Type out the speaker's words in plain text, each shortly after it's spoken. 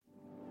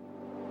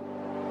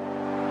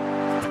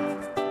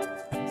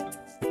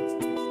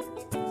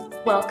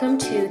Welcome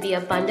to the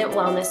Abundant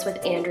Wellness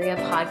with Andrea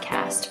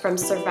podcast, from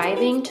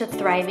surviving to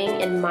thriving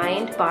in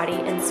mind, body,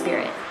 and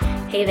spirit.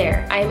 Hey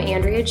there, I'm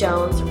Andrea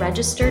Jones,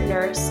 registered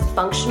nurse,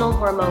 functional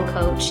hormone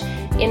coach,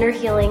 inner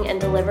healing and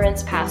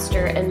deliverance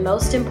pastor, and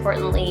most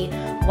importantly,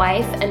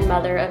 wife and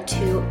mother of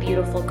two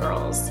beautiful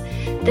girls.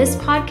 This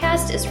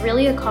podcast is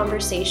really a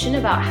conversation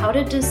about how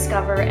to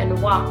discover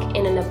and walk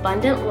in an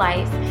abundant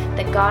life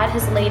that God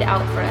has laid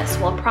out for us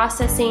while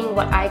processing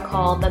what I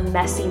call the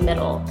messy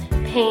middle,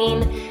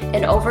 pain,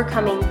 and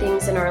overcoming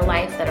things in our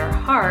life that are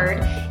hard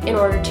in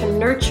order to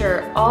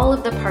nurture all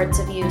of the parts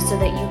of you so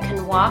that you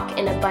can walk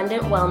in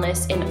abundant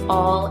wellness in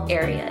all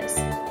areas.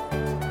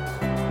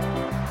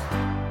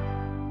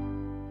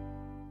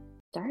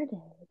 Started.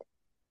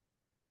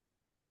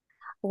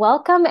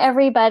 Welcome,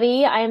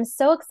 everybody. I am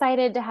so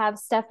excited to have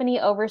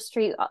Stefanie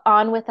Overstreet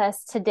on with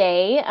us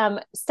today.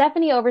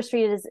 Stefanie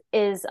Overstreet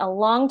is a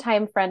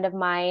longtime friend of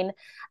mine,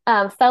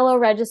 fellow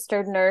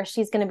registered nurse.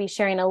 She's going to be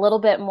sharing a little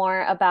bit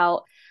more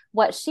about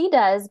what she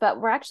does,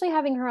 but we're actually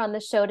having her on the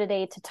show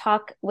today to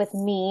talk with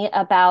me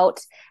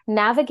about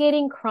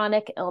navigating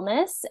chronic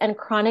illness and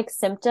chronic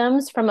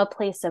symptoms from a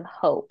place of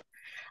hope.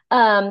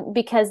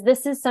 Because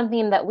this is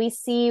something that we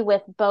see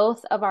with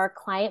both of our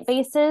client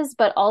bases,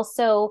 but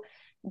also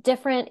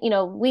different,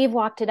 we've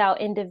walked it out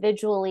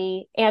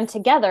individually and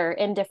together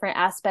in different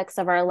aspects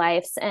of our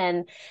lives,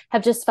 and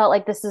have just felt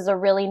like this is a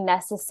really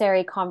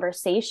necessary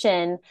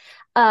conversation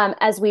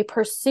as we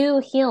pursue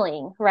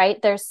healing,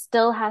 right? There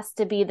still has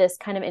to be this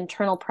kind of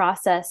internal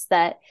process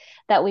that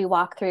we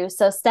walk through.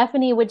 So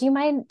Stefanie, would you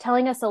mind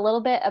telling us a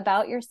little bit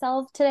about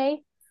yourself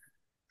today?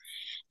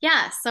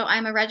 Yeah, so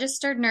I'm a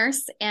registered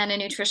nurse and a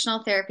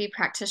nutritional therapy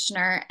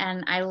practitioner,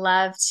 and I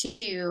love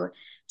to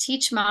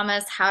teach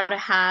mamas how to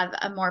have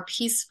a more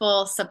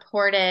peaceful,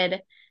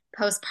 supported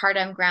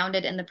postpartum,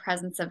 grounded in the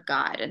presence of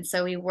God. And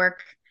so we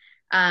work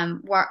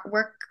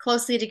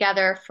closely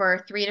together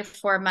for 3 to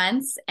 4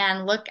 months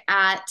and look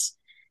at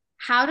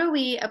how do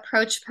we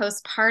approach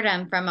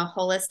postpartum from a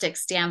holistic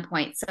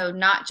standpoint. So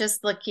not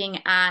just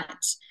looking at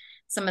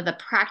some of the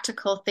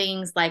practical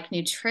things like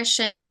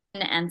nutrition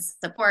and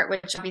support,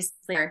 which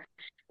obviously are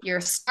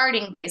your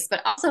starting place, but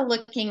also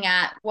looking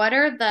at what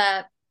are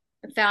the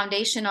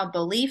foundational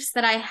beliefs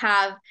that I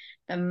have,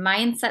 the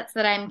mindsets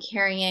that I'm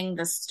carrying,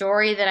 the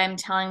story that I'm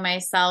telling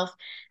myself,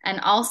 and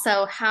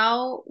also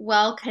how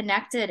well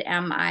connected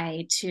am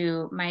I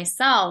to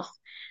myself,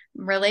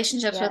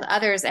 relationships with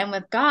others, and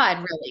with God,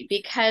 really.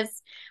 Because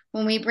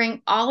when we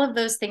bring all of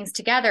those things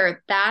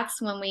together,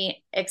 that's when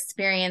we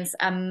experience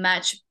a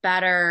much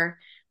better,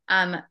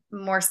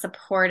 more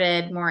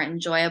supported, more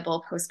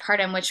enjoyable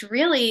postpartum, which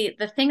really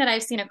the thing that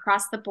I've seen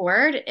across the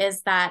board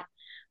is that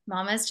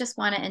mamas just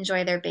want to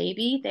enjoy their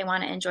baby. They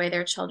want to enjoy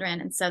their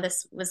children. And so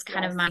this was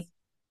kind of my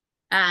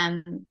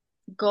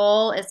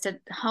goal, is to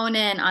hone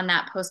in on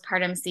that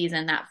postpartum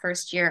season, that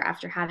first year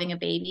after having a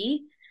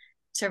baby,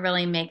 to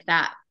really make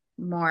that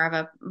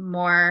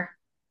more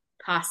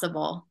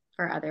possible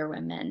for other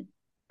women.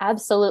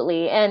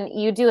 Absolutely. And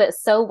you do it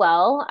so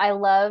well. I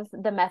love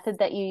the method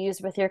that you use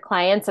with your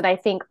clients. And I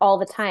think all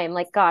the time,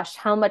 like, gosh,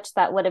 how much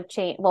that would have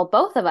changed. Well,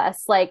 both of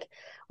us, like,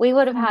 we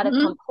would have had a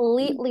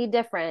completely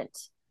different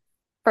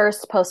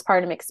first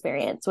postpartum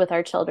experience with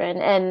our children,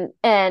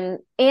 and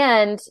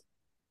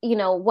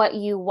what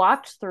you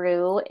walked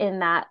through in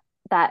that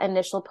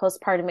initial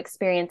postpartum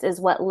experience is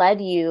what led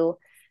you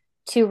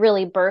to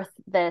really birth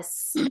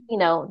this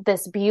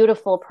this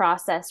beautiful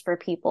process for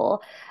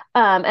people,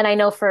 and I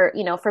know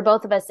for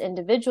both of us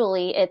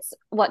individually, it's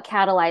what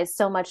catalyzed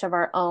so much of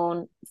our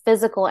own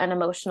physical and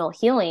emotional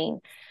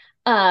healing.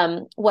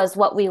 Was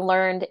what we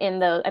learned I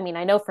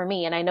know for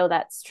me, and I know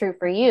that's true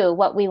for you,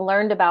 what we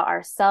learned about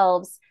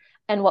ourselves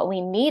and what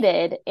we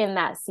needed in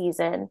that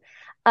season,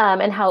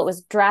 and how it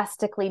was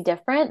drastically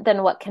different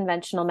than what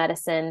conventional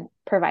medicine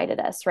provided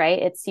us, right?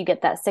 It's, you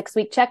get that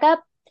 6-week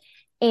checkup,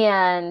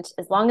 and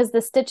as long as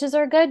the stitches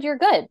are good, you're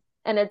good.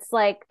 And it's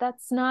like,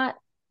 that's not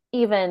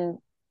even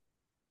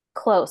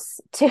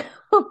close to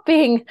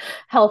being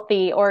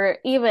healthy, or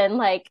even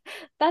like,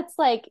 that's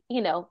like,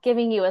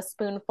 giving you a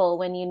spoonful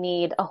when you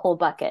need a whole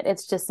bucket.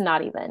 It's just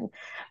not even,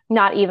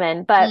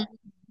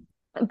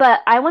 but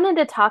I wanted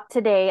to talk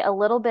today a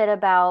little bit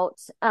about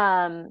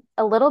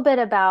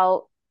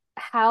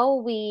how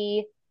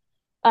we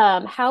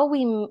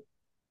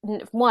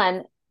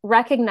one,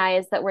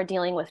 recognize that we're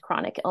dealing with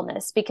chronic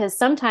illness, because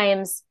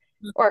sometimes,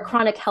 or a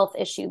chronic health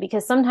issue,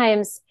 because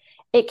sometimes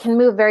it can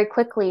move very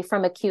quickly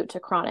from acute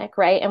to chronic,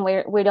 right? And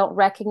we don't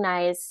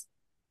recognize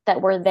that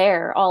we're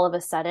there all of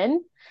a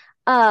sudden.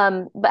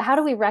 But how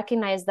do we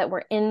recognize that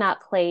we're in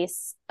that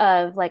place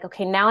of like,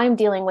 okay, now I'm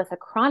dealing with a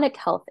chronic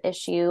health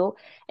issue?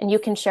 And you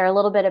can share a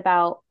little bit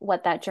about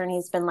what that journey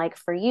has been like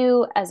for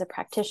you as a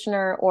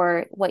practitioner,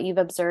 or what you've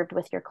observed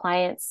with your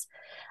clients,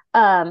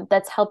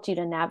 that's helped you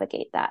to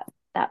navigate that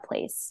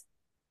place.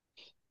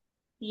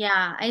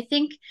 Yeah, I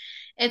think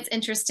it's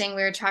interesting.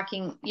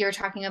 You were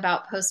talking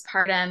about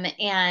postpartum,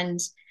 and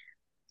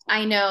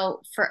I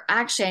know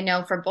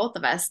for both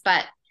of us,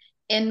 but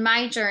in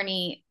my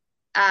journey,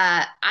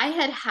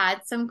 I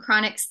had some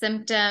chronic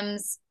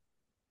symptoms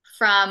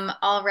from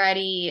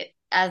already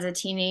as a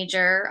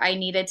teenager. I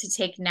needed to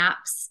take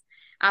naps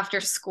after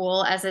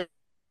school as a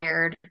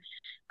tired.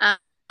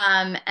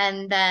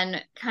 And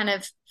then kind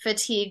of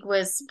fatigue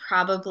was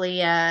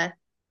probably a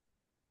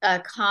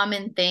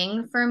common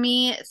thing for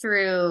me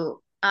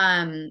through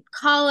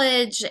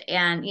college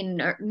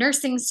and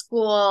nursing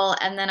school.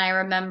 And then I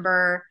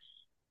remember,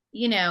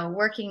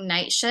 working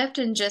night shift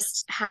and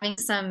just having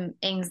some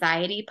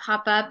anxiety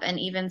pop up and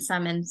even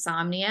some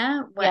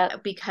insomnia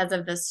Yep. because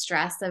of the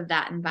stress of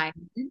that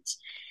environment.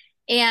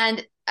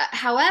 And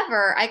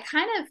however, I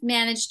kind of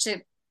managed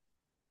to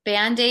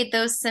band-aid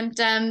those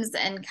symptoms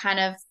and kind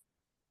of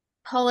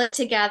pull it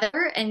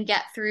together and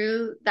get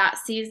through that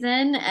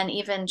season. And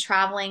even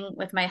traveling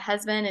with my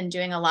husband and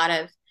doing a lot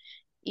of,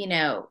 you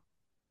know,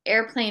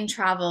 airplane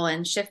travel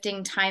and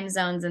shifting time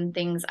zones and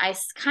things, I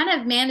kind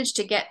of managed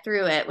to get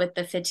through it with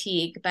the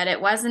fatigue. But it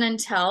wasn't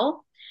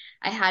until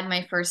I had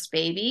my first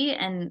baby,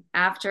 and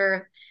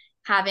after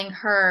having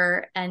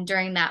her and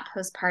during that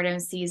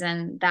postpartum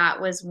season, that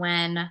was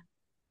when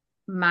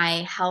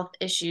my health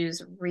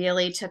issues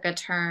really took a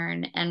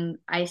turn. And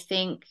I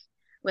think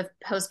with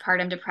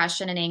postpartum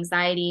depression and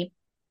anxiety,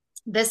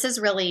 this is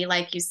really,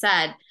 like you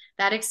said,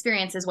 that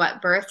experience is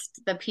what birthed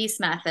the peace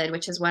method,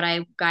 which is what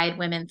I guide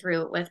women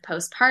through with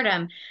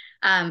postpartum.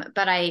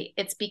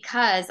 It's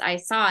because I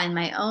saw in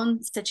my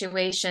own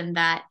situation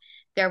that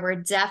there were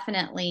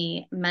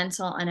definitely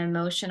mental and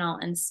emotional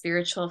and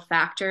spiritual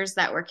factors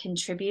that were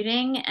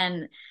contributing,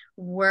 and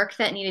work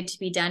that needed to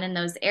be done in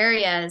those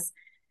areas,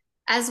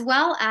 as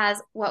well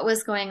as what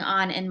was going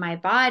on in my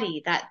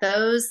body, that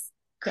those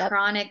Yep.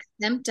 chronic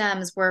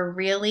symptoms were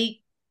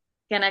really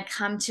going to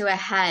come to a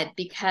head,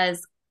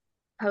 because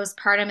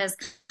postpartum is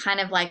kind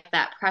of like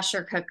that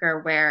pressure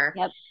cooker where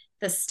Yep.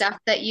 the stuff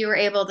that you were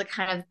able to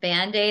kind of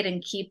band-aid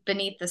and keep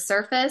beneath the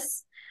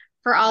surface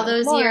for all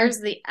There's those more. years,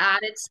 the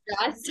added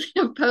stress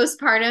of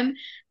postpartum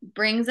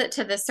brings it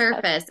to the Yep.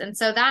 surface. And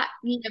so that,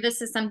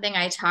 this is something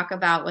I talk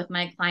about with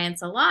my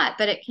clients a lot,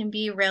 but it can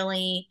be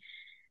really,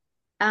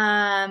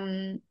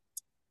 um,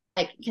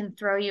 like, can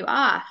throw you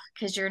off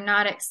because you're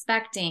not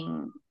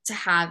expecting to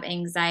have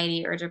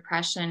anxiety or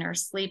depression or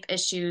sleep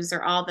issues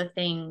or all the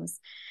things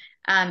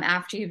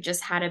after you've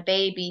just had a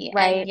baby. And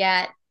Right.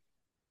 yet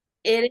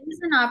it is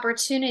an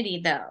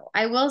opportunity, though.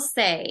 I will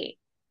say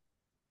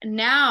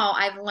now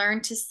I've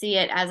learned to see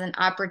it as an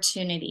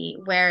opportunity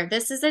where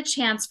this is a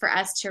chance for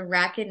us to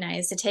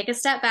recognize, to take a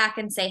step back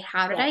and say,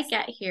 how did I Yes.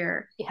 get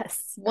here?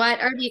 Yes. What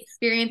are the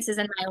experiences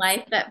in my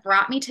life that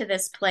brought me to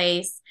this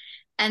place?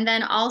 And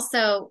then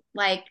also,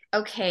 like,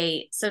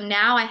 okay, so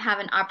now I have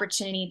an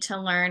opportunity to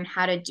learn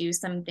how to do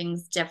some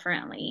things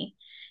differently.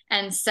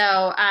 And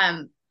so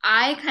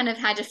I kind of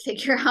had to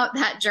figure out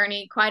that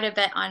journey quite a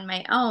bit on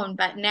my own,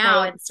 but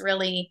now Right.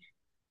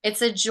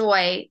 it's a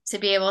joy to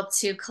be able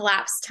to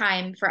collapse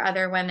time for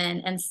other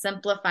women and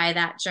simplify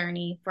that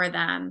journey for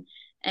them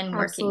and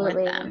working with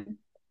Absolutely. them.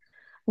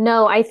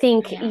 No, I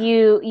think Yeah.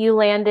 you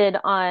landed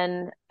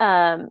on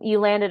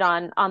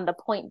the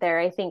point there,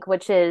 I think,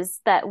 which is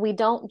that we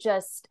don't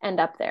just end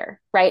up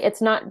there, right?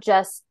 It's not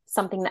just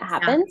something that Yeah.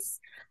 happens.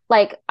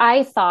 Like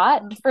I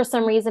thought for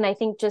some Mhm. reason, I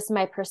think just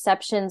my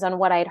perceptions on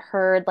what I'd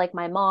heard, like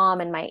my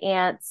mom and my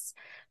aunts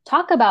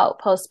talk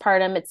about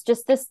postpartum, it's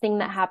just this thing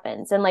that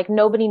happens and like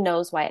nobody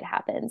knows why it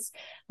happens,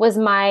 was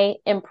my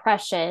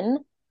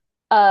impression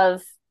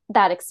of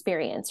that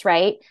experience,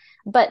 right?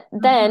 But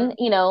then,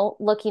 Mhm.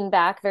 looking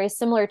back, very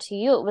similar to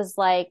you, it was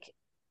like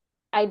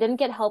I didn't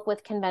get help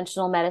with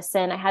conventional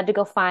medicine. I had to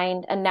go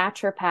find a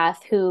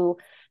naturopath who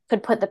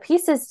could put the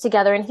pieces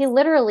together. And he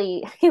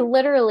literally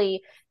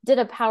did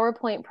a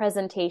PowerPoint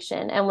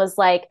presentation and was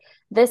like,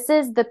 this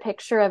is the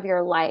picture of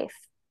your life.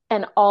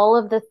 And all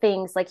of the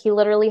things, like he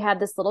literally had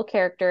this little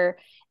character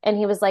and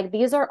he was like,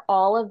 these are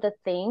all of the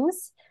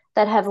things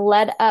that have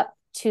led up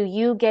to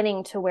you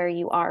getting to where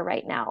you are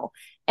right now.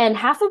 And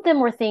half of them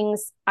were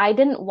things I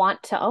didn't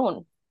want to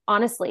own,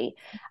 honestly.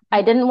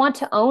 I didn't want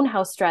to own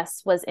how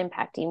stress was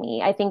impacting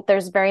me. I think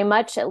there's very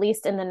much, at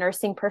least in the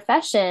nursing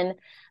profession,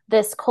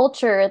 this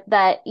culture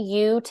that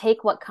you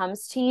take what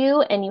comes to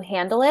you and you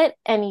handle it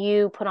and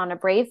you put on a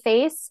brave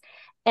face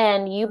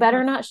and you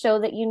better Mhm. not show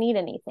that you need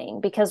anything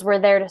because we're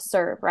there to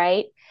serve,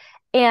 right?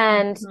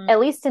 And Mhm. at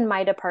least in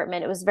my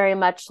department, it was very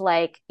much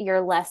like you're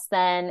less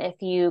than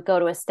if you go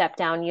to a step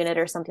down unit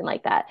or something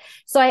like that.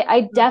 So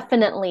I Mhm.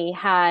 definitely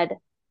had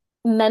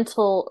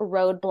mental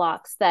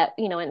roadblocks that,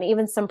 and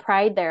even some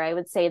pride there, I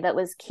would say, that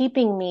was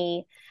keeping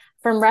me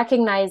from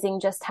recognizing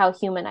just how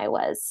human I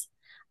was.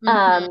 Mhm.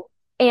 Um,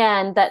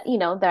 and that,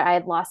 that I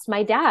had lost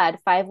my dad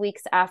 5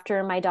 weeks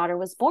after my daughter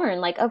was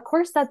born. Like, of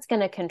course, that's going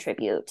to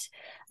contribute.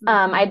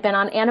 I'd Mhm. been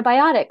on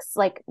antibiotics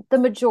like the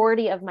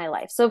majority of my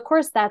life. So, of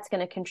course, that's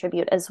going to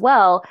contribute as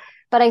well.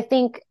 But I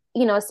think,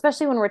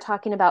 especially when we're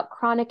talking about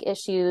chronic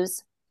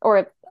issues,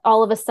 or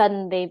all of a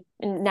sudden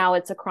now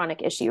it's a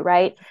chronic issue,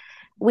 right?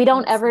 We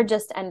don't Yes. ever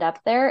just end up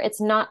there. It's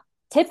not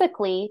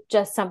typically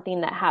just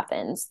something that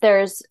happens.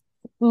 There's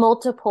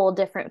multiple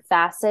different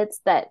facets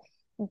that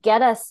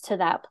get us to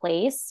that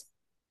place.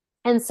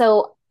 And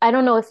so I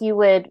don't know if you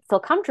would feel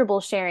comfortable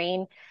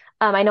sharing.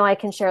 I know I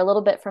can share a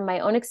little bit from my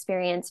own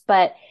experience,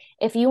 but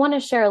if you want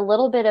to share a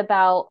little bit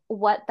about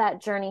what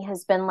that journey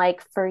has been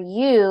like for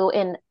you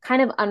in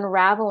kind of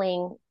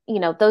unraveling,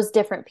 those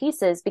different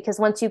pieces, because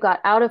once you got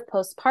out of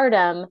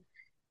postpartum,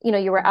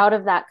 you were out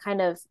of that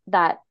kind of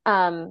that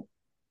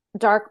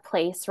dark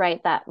place,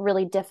 right? That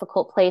really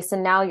difficult place.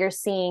 And now you're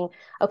seeing,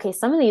 okay,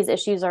 some of these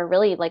issues are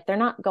really like they're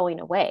not going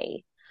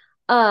away.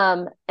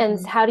 And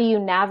how do you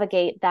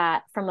navigate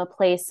that from a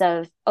place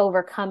of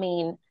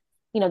overcoming,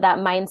 that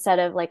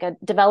mindset of like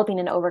developing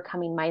an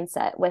overcoming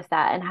mindset with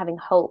that and having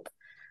hope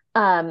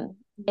in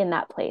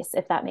that place,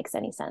 if that makes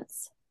any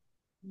sense.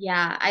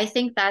 Yeah, I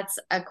think that's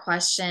a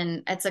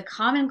question. It's a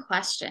common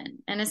question.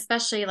 And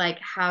especially like,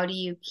 how do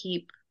you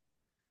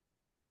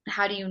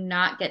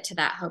not get to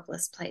that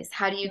hopeless place?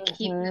 How do you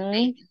keep the Mm-hmm.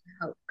 faith and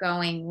the hope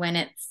going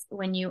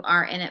when you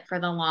are in it for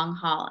the long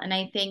haul? And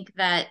I think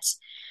that,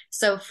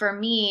 so for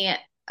me,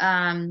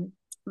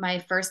 my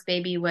first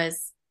baby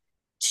was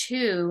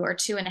 2 or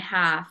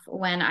 2.5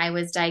 when I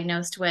was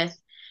diagnosed with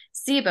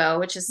SIBO,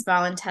 which is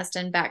small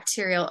intestine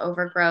bacterial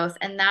overgrowth.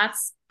 And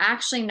that's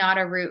actually not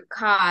a root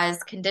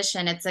cause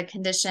condition. It's a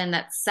condition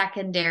that's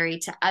secondary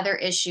to other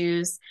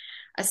issues,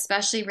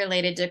 especially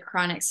related to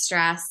chronic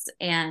stress.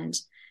 And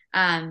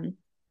um,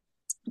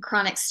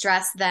 chronic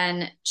stress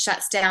then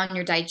shuts down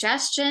your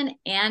digestion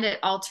and it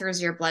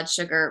alters your blood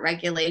sugar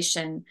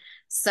regulation.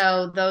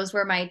 So those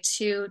were my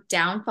two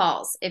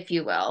downfalls, if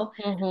you will,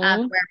 Mm-hmm.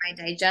 where my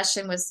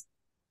digestion was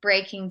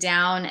breaking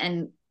down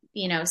and,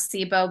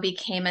 SIBO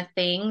became a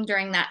thing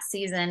during that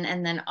season.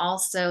 And then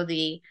also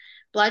the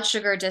blood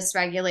sugar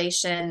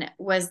dysregulation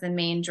was the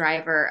main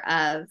driver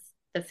of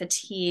the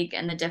fatigue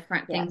and the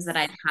different things that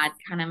I'd Yes. had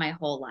kind of my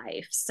whole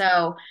life.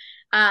 So,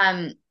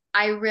 um,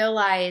 I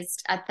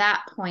realized at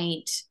that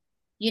point,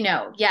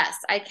 yes,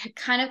 I had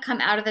kind of come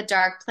out of the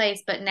dark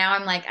place, but now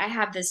I'm like, I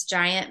have this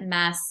giant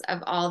mess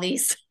of all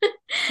these,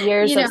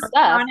 Years of stuff.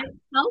 chronic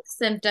health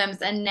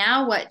symptoms. And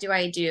now what do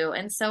I do?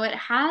 And so it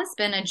has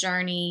been a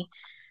journey.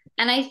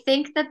 And I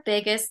think the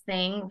biggest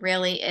thing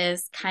really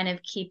is kind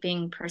of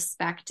keeping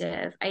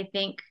perspective. I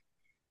think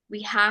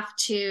we have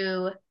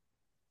to,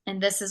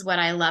 and this is what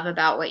I love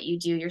about what you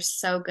do. You're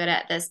so good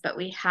at this, but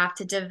we have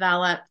to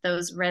develop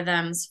those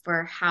rhythms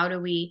for how do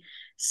we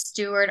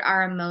steward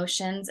our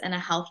emotions in a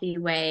healthy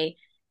way?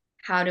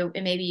 And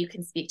maybe you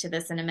can speak to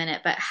this in a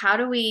minute, but how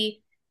do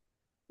we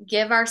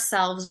give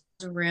ourselves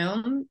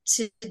room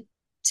to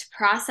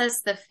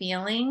process the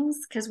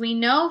feelings? Because we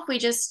know if we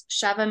just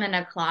shove them in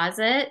a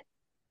closet,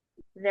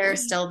 they're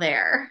still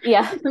there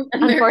Yeah.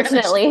 and they're going to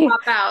Unfortunately.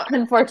 pop out,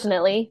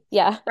 Unfortunately.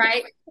 Yeah.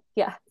 right?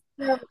 Yeah.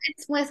 So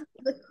it's with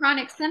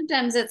chronic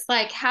symptoms, it's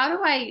like, how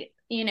do I,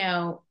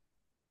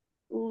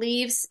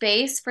 leave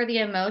space for the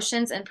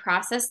emotions and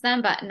process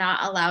them, but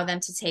not allow them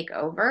to take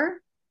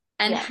over?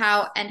 And Yes.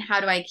 how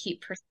do I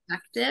keep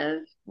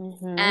perspective?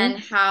 Mm-hmm. And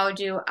how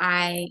do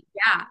I,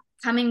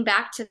 coming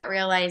back to the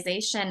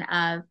realization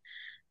of,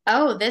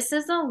 oh, this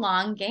is a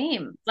long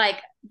game. Like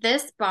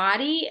this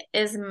body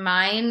is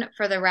mine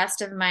for the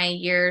rest of my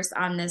years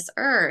on this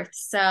earth.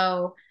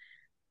 So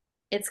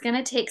it's going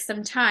to take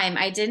some time.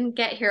 I didn't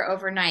get here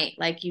overnight,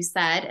 like you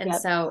said. And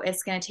Yep. so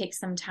it's going to take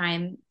some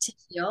time to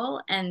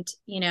heal. And,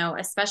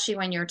 especially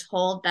when you're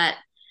told that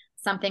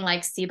something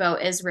like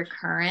SIBO is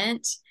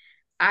recurrent,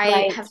 I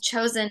Right. have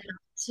chosen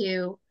not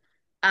to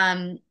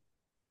um,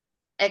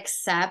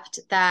 accept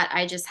that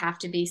I just have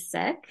to be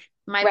sick.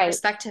 My Right.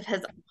 perspective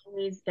has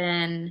always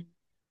been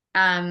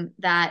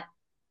that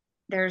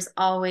there's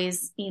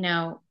always,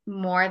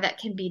 more that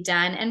can be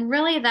done. And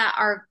really that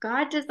our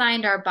God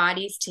designed our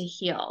bodies to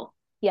heal.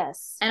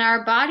 Yes. And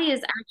our body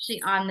is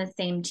actually on the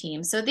same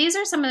team. So these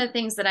are some of the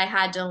things that I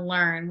had to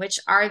learn, which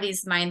are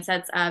these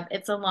mindsets of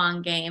it's a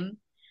long game.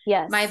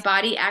 My Yes.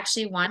 body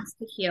actually wants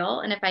to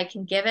heal. And if I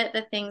can give it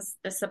the things,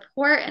 the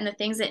support and the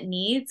things it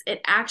needs, it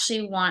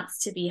actually wants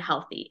to be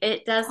healthy.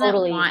 It doesn't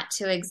Totally. want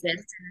to exist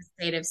in a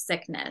state of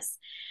sickness.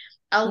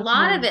 A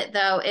lot of Mm-hmm. it,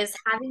 though, is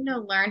having to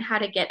learn how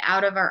to get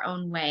out of our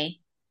own way.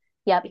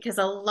 Yep. Because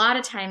a lot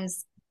of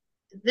times,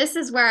 this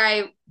is where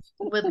I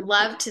would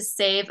love to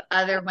save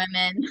other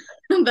women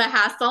the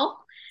hassle,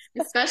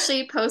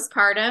 especially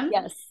postpartum.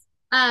 Yes.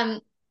 Um,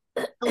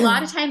 a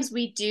lot of times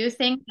we do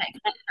things that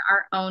get in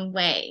our own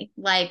way,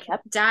 like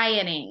Yep.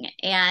 dieting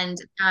and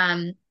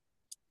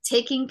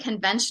taking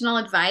conventional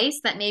advice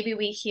that maybe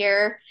we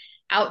hear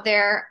out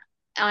there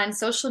on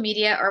social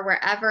media or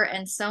wherever,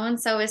 and so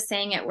is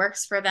saying it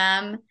works for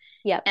them.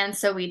 Yep. And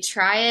so we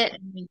try it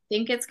and we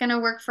think it's going to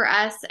work for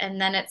us. And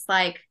then it's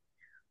like,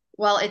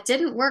 well, it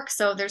didn't work.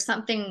 So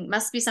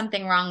must be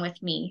something wrong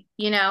with me,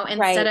 instead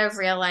Right. of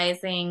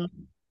realizing,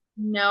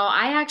 no,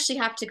 I actually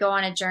have to go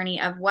on a journey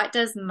of what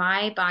does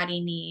my body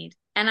need?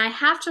 And I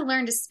have to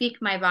learn to speak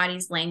my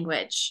body's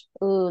language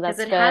Ooh, because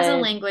that's it has a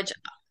good. language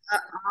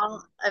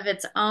all of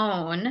its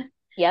own.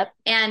 Yep.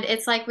 And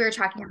it's like we were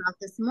talking about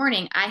this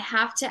morning. I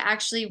have to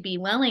actually be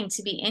willing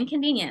to be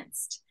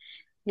inconvenienced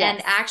and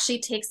Yes. actually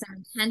take some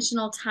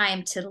intentional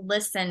time to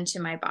listen to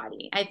my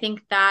body. I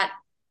think that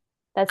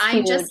That's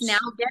I'm just now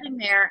huge. getting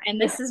there. And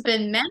this has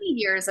been many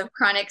years of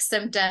chronic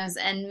symptoms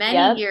and many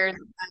Yep. years.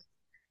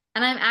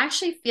 And I'm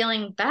actually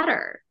feeling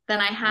better than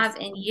I have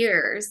in Awesome.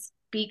 years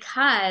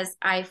because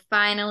I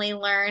finally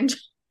learned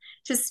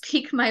to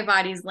speak my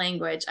body's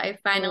language. I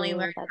finally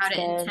learned Ooh, how that's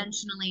to good.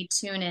 intentionally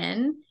tune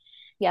in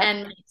Yep.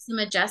 and make some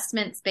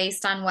adjustments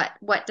based on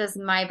what does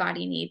my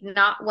body need,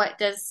 not what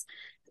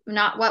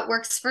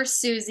works for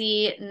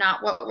Susie,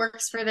 not what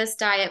works for this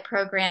diet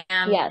program,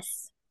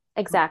 Yes,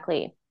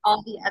 exactly.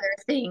 all the other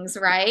things,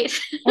 right?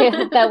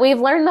 That we've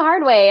learned the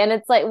hard way. And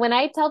it's like when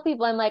I tell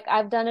people, I'm like,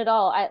 I've done it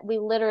all. We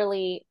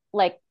literally,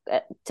 like,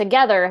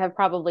 together have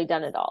probably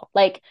done it all.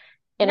 Like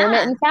Yeah.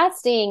 intermittent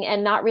fasting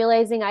and not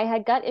realizing I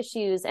had gut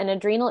issues and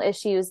adrenal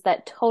issues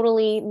that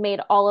totally made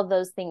all of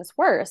those things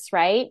worse.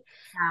 Right.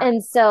 Yeah.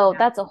 And so Yeah.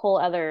 that's a whole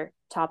other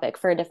topic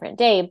for a different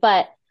day.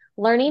 But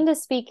learning to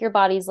speak your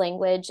body's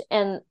language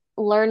and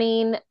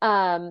learning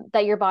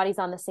that your body's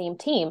on the same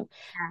team.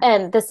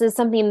 And this is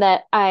something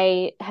that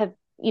I have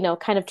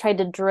kind of tried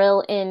to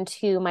drill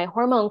into my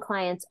hormone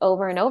clients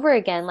over and over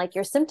again. Like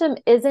your symptom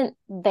isn't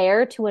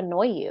there to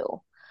annoy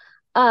you.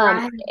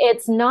 Right.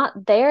 It's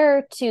not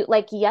there to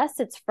like, yes,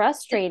 it's It's the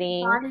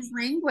frustrating, body's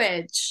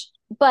language.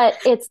 but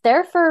it's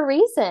there for a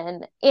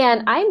reason.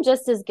 And Mhm. I'm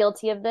just as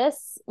guilty of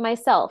this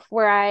myself,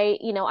 where I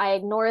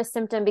ignore a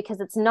symptom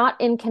because it's not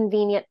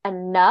inconvenient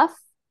enough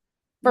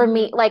for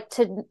me, Mhm. like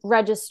to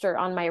register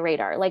on my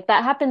radar. Like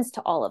that happens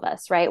to all of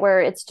us, right? Where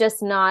it's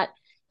just not,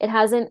 it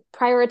hasn't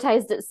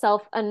prioritized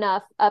itself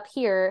enough up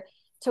here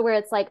to where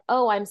it's like,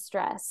 oh, I'm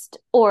stressed,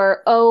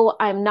 or oh,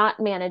 I'm not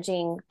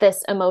managing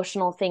this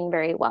emotional thing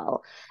very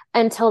well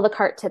until the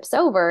cart tips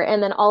over.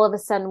 And then all of a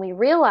sudden we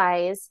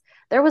realize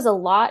there was a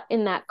lot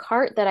in that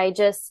cart that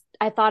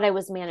I thought I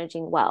was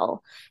managing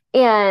well.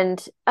 And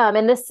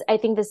this, I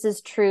think this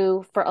is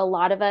true for a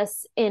lot of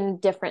us in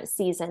different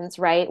seasons,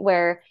 right?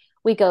 Where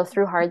we go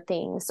through hard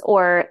things,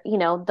 or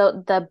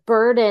the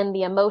burden,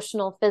 the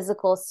emotional,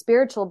 physical,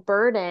 spiritual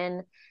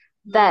burden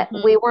that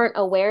we Mhm. weren't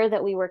aware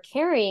that we were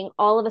carrying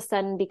all of a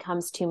sudden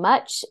becomes too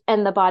much,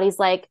 and the body's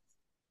like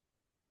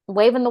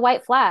waving the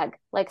white flag,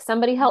 like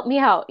somebody help me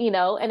out,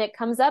 and it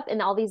comes up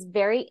in all these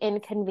very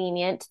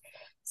inconvenient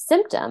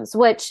symptoms,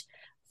 which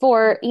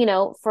for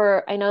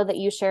I know that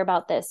you share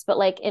about this, but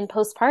like in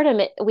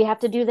postpartum we have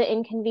to do the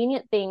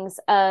inconvenient things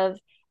of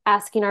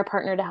asking our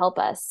partner to help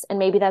us, and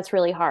maybe that's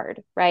really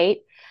hard, right?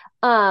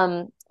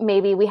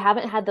 Maybe we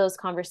haven't had those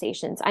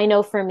conversations. I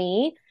know for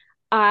me,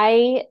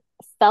 I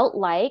felt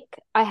like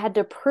I had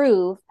to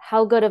prove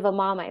how good of a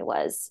mom I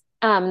was.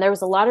 There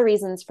was a lot of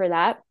reasons for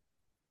that.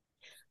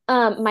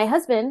 My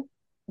husband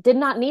did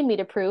not need me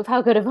to prove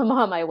how good of a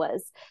mom I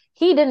was.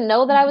 He didn't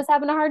know that I was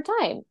having a hard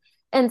time.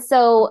 And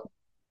so,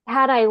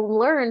 had I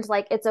learned,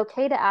 like, it's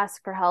okay to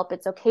ask for help,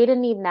 it's okay to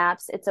need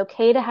naps, it's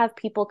okay to have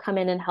people come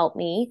in and help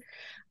me,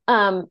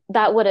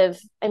 that would have,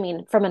 I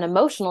mean, from an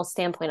emotional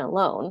standpoint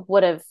alone,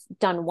 would have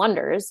done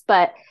wonders.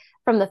 But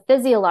from the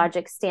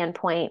physiologic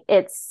standpoint,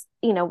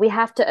 we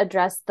have to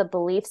address the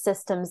belief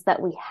systems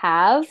that we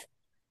have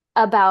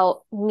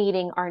about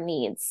meeting our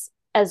needs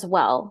as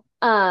well,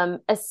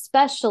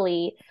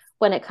 especially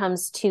when it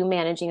comes to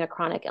managing a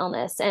chronic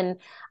illness. And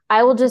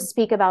I will just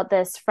speak about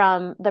this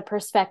from the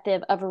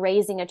perspective of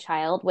raising a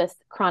child with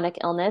chronic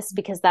illness,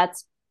 because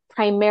that's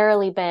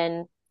primarily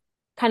been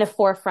kind of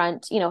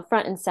forefront,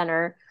 front and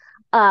center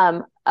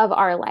of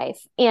our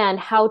life, and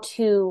how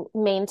to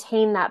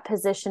maintain that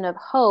position of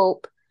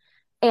hope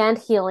and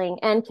healing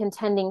and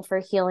contending for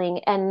healing,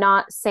 and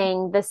not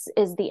saying this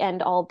is the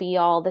end all be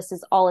all, this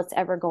is all it's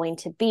ever going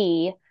to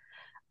be.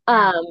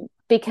 Yeah.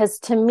 Because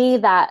to me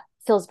that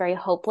feels very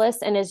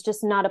hopeless and is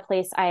just not a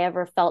place I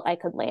ever felt I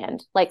could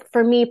land. Like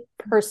for me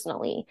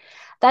personally,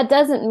 that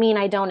doesn't mean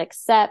I don't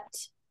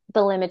accept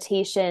the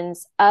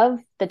limitations of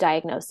the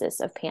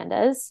diagnosis of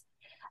pandas.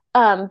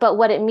 But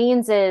what it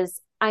means is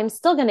I'm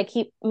still going to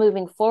keep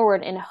moving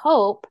forward in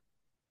hope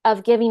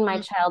of giving my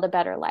Mhm. child a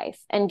better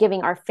life and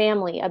giving our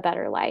family a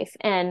better life,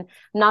 and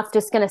not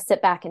just going to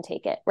sit back and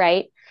take it.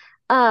 Right.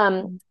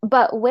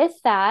 But with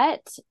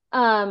that,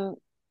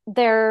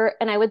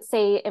 and I would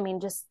say, I mean,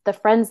 just the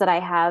friends that I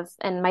have,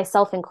 and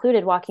myself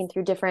included, walking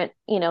through different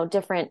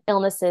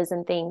illnesses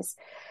and things,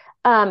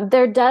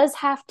 there does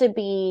have to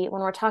be,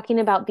 when we're talking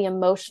about the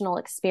emotional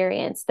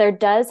experience, there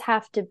does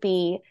have to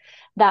be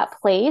that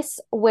place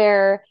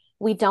where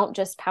we don't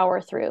just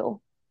power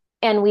through,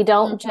 and we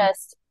don't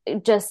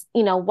Mhm. just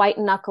white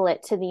knuckle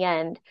it to the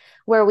end,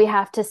 where we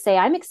have to say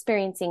I'm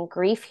experiencing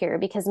grief here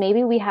because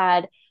maybe we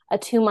had a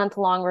 2 month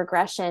long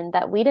regression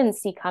that we didn't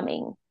see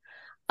coming.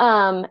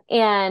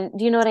 And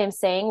do you know what I'm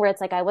saying? Where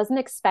it's like, I wasn't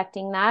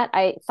expecting that.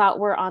 I thought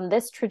we're on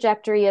this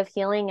trajectory of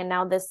healing, and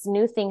now this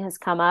new thing has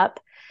come up.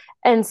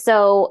 And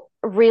so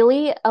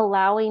really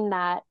allowing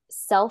that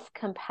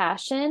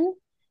self-compassion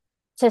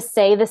to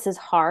say this is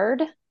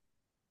hard,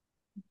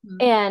 Mhm.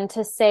 and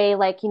to say,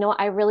 like,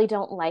 I really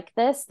don't like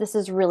this. This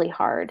is really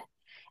hard.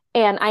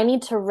 And I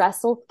need to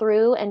wrestle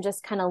through and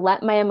just kind of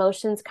let my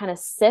emotions kind of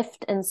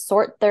sift and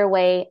sort their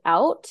way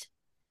out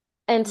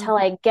until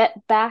Mhm. I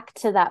get back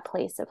to that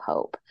place of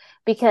hope.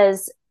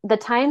 Because the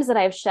times that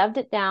I've shoved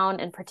it down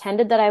and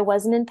pretended that I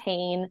wasn't in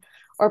pain,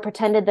 or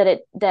pretended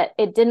that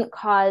it didn't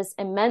cause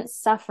immense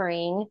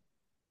suffering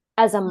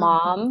as a Mhm.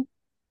 mom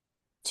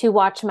to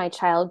watch my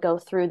child go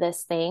through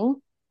this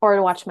thing, or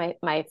to watch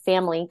my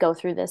family go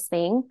through this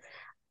thing,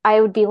 I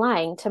would be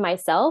lying to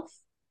myself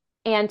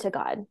and to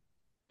God.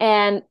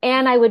 And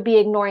I would be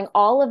ignoring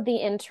all of the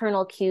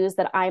internal cues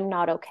that I'm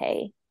not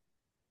okay,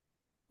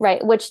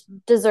 right? Which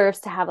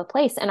deserves to have a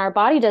place. And our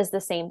body does the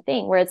same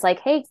thing, where it's like,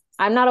 hey,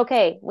 I'm not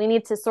okay. We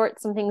need to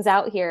sort some things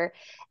out here.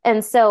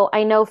 And so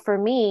I know for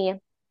me,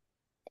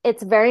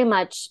 it's very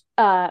much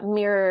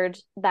mirrored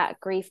that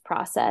grief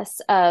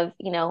process of,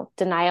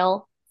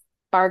 denial,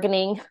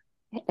 bargaining,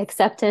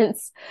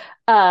 acceptance,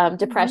 Mhm.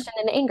 depression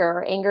and anger,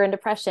 or anger and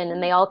depression.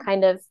 And they all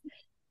kind of,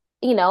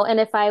 and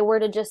if I were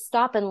to just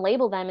stop and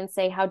label them and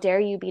say, how dare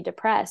you be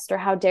depressed, or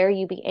how dare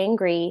you be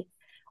angry,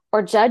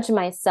 or judge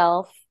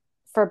myself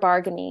for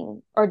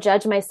bargaining, or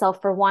judge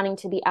myself for wanting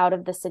to be out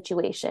of the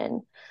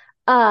situation,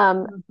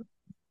 um, Mhm.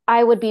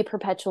 I would be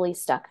perpetually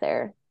stuck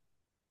there.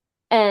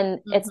 And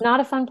it's Mhm. not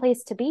a fun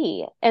place to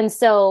be. And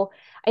so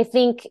I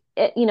think,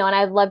 and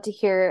I'd love to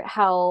hear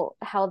how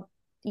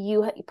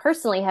you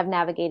personally have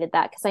navigated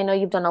that, because I know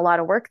you've done a lot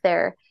of work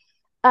there.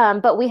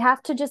 But we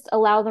have to just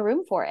allow the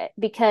room for it,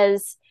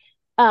 because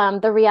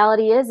the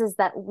reality is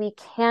that we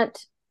can't,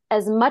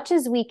 as much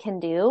as we can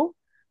do,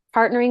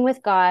 partnering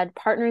with God,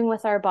 partnering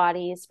with our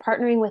bodies,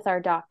 partnering with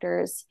our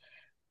doctors,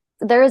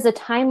 there is a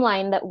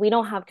timeline that we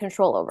don't have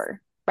control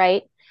over,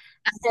 right?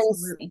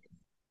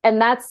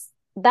 And Absolutely.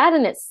 that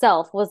in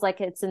itself was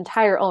like its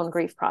entire own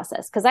grief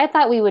process, because I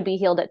thought we would be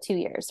healed at 2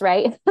 years,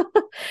 right?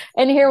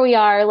 And here we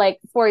are, like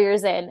 4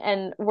 years in,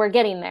 and we're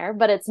getting there,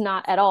 but it's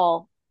not at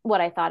all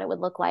what I thought it would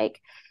look like.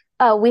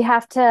 We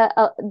have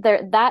to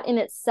there that in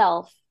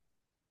itself,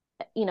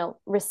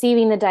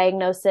 receiving the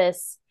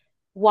diagnosis,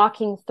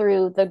 walking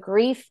through the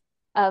grief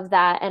of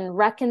that, and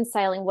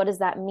reconciling what does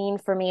that mean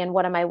for me, and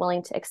what am I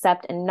willing to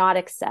accept and not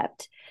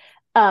accept,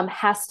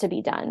 has to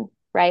be done,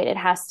 right?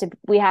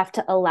 We have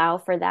to allow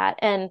for that.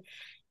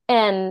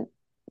 And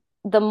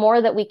the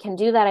more that we can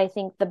do that, I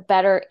think the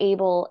better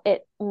able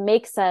it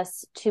makes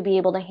us to be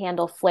able to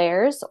handle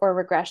flares or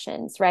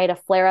regressions, right? A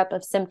flare up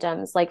of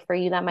symptoms, like for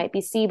you, that might be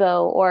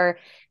SIBO, or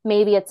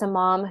maybe it's a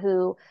mom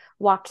who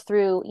walked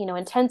through,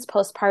 intense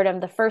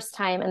postpartum the first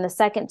time, and the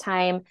second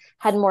time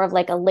had more of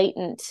like a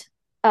latent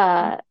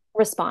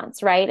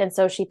response, right? And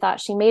so she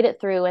thought she made it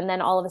through, and then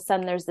all of a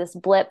sudden there's this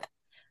blip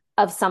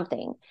of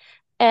something.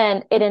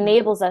 And it Mhm.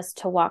 enables us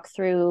to walk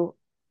through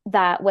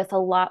that with a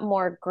lot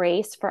more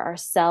grace for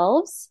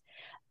ourselves.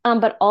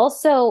 But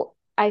also,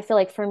 I feel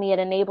like for me, it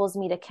enables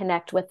me to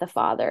connect with the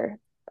Father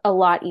a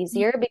lot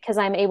easier, because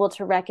I'm able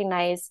to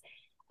recognize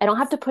I don't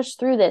have to push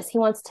through this. He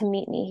wants to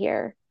meet me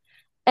here.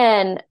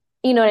 And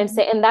you know what I'm Mhm.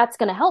 saying? And that's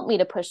going to help me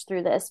to push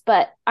through this,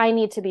 but I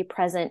need to be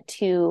present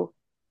to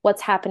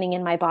what's happening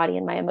in my body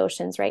and my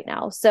emotions right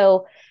now.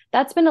 So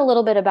that's been a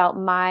little bit about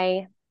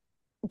my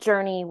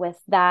journey with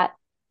that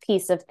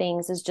piece of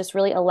things, is just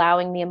really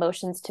allowing the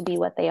emotions to be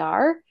what they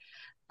are.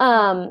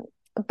 Um,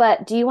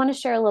 but do you want to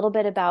share a little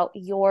bit about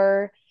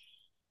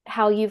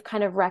how you've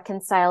kind of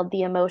reconciled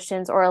the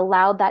emotions, or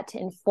allowed that to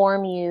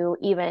inform you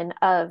even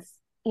of,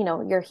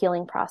 your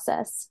healing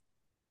process?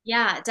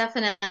 Yeah,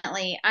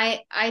 definitely.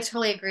 I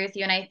totally agree with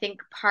you, and I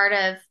think part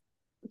of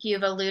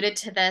you've alluded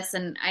to this,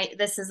 and I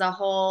this is a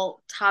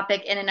whole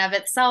topic in and of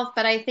itself,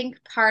 but I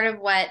think part of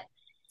what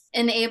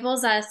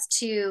enables us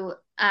to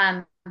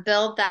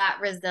build that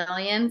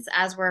resilience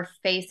as we're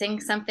facing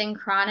something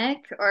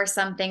chronic, or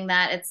something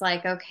that it's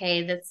like,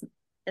 okay,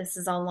 this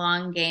is a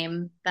long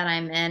game that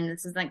I'm in.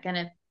 This isn't going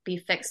to be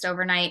fixed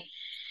overnight.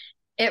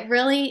 It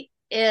really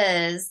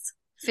is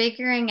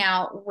figuring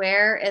out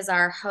where is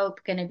our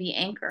hope going to be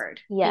anchored.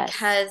 Yes.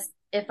 Because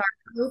if our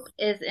hope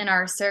is in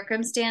our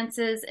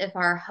circumstances, if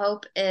our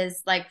hope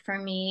is like for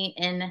me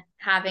in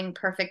having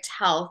perfect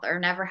health, or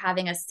never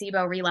having a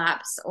SIBO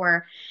relapse,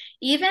 or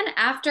even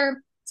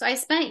after, so I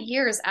spent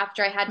years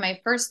after I had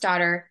my first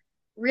daughter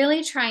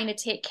really trying to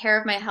take care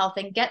of my health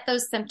and get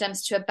those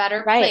symptoms to a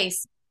better Right.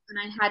 place. When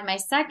I had my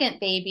second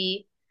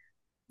baby,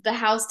 the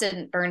house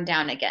didn't burn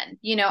down again.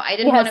 I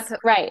didn't want to Yes. put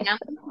Right. my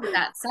family through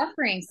that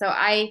suffering. So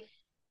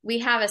we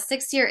have a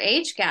 6 year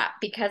age gap,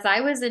 because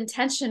I was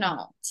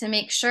intentional to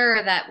make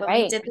sure that when we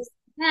Right. did this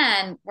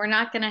again, we're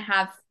not going to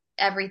have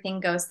everything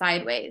go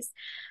sideways.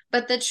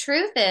 But the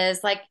truth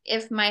is, like,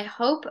 if my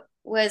hope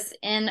was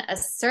in a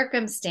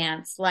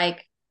circumstance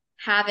like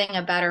having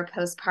a better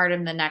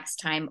postpartum the next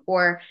time,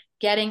 or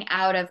getting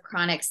out of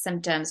chronic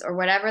symptoms, or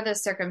whatever the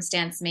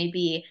circumstance may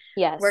be,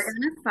 we're Yes.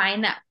 going to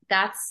find that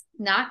that's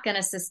not going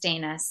to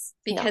sustain us,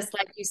 No. because,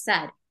 like you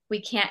said,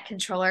 we can't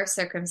control our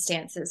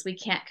circumstances. We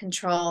can't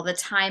control the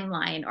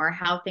timeline or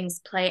how things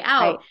play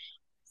out. Right.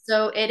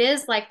 So it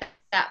is like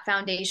that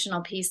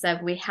foundational piece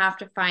of we have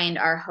to find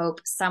our hope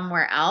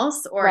somewhere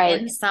else, or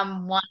in Right.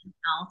 someone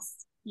else.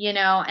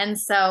 And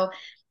so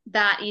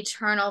that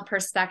eternal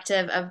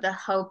perspective of the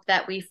hope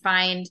that we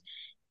find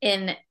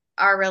in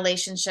our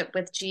relationship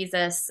with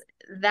Jesus,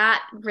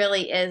 that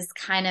really is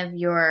kind of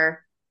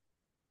your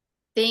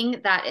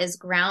thing that is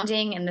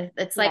grounding, and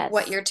it's like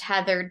what Yes, you're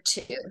tethered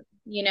to,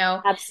 you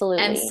know? And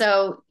absolutely.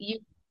 so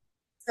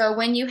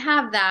when you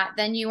have that,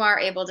 then you are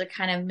able to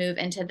kind of move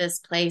into this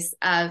place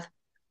of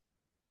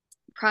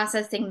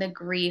processing the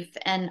grief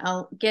and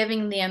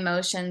giving the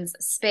emotions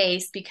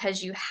space,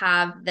 because you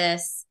have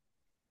this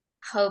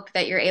hope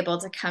that you're able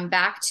to come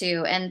back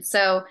to. And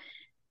so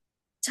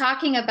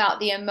talking about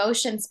the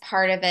emotions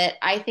part of it,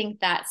 I think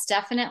that's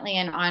definitely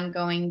an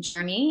ongoing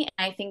journey.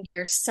 I think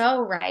you're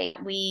so right.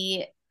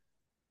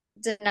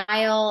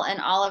 Denial and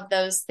all of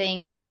those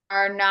things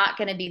are not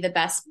going to be the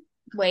best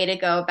way to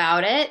go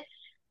about it.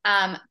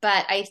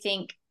 But I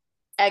think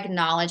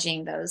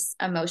acknowledging those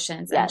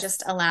emotions and Yes.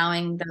 just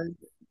allowing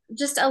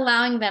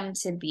them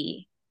to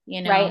be,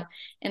 Right.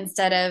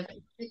 instead of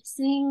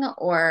fixing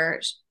or,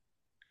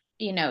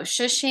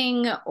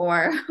 shushing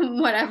or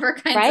whatever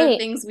kinds of Right.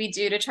 things we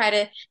do to try to,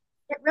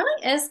 it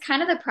really is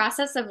kind of the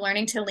process of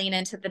learning to lean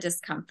into the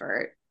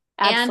discomfort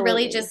and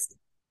really Absolutely. just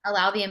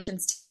allow the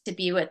emotions to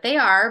be what they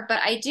are. But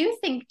I do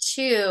think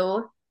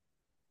too,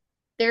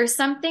 there's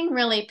something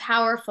really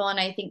powerful, and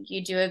I think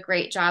you do a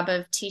great job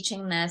of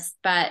teaching this,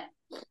 but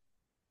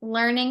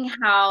learning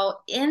how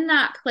in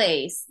that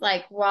place,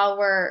 like while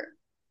we're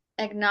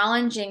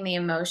acknowledging the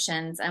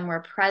emotions and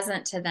we're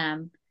present to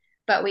them,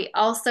 but we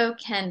also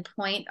can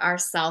point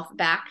ourselves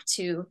back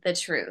to the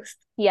truth,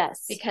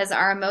 Yes. because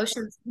our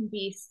emotions can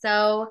be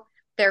so,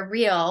 they're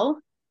real,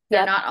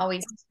 they're Yep. not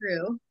always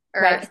true,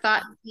 or our Right.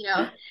 thought,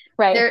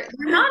 Right. they're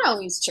not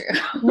always true.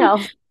 No.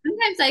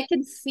 Sometimes I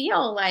can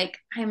feel like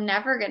I'm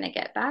never going to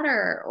get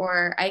better,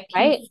 or I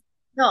can Right.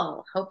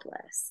 feel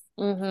hopeless.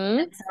 Mm-hmm.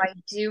 And so I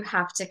do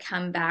have to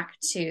come back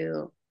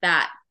to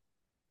that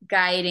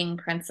guiding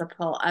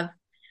principle of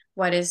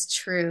what is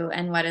true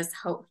and what is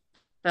hope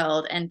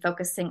filled, and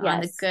focusing on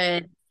the Yes.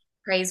 good,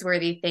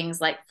 praiseworthy things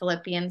like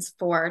Philippians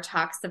 4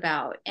 talks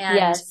about. And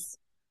Yes.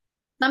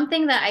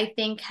 something that I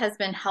think has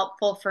been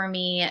helpful for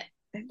me,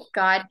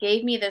 God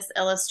gave me this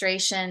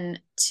illustration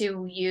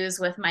to use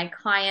with my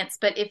clients,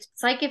 but if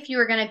it's like if you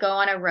were going to go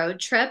on a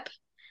road trip,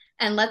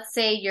 and let's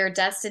say your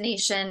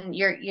destination,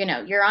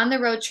 you're on the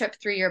road trip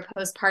through your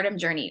postpartum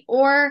journey,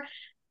 or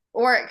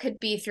it could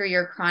be through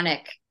your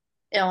chronic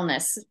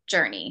illness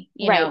journey,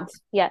 Right.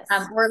 Yes.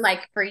 or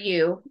like for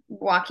you,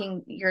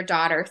 walking your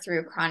daughter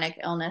through chronic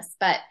illness.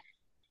 But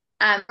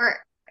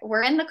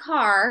we're in the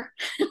car,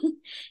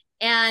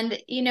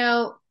 and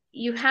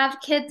you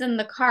have kids in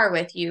the car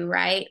with you,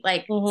 right?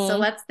 Like, so Mm-hmm.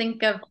 let's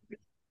think of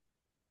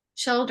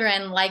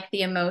children like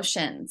the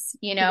emotions,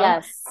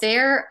 Yes.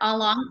 they're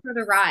along for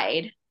the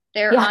ride.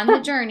 They're Yeah. on the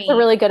It's a journey,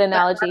 really good but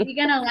analogy.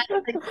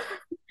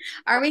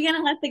 are we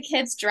gonna let the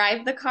kids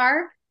drive the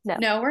car? No.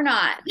 No, we're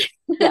not.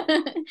 Yeah.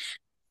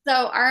 So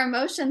our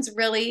emotions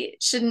really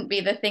shouldn't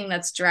be the thing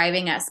that's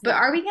driving us. But No.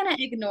 are we going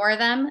to ignore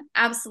them?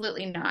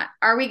 Absolutely not.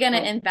 Are we going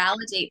to No.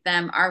 invalidate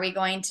them? Are we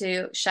going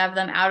to shove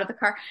them out of the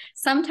car?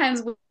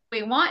 Sometimes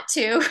we want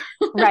to,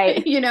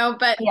 Right.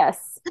 but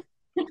Yes.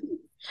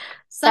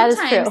 That is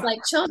true. sometimes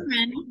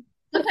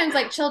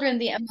like children,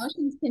 the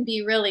emotions can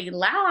be really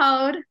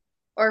loud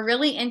or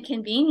really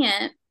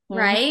inconvenient,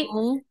 right?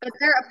 Mm-hmm. But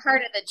they're a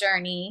part of the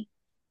journey.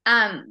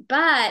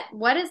 But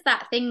what is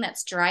that thing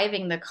that's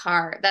driving the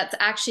car that's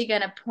actually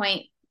going to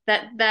point,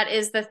 that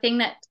is the thing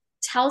that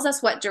tells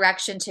us what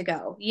direction to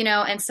go,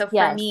 And so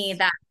for me, Yes.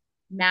 that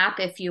map,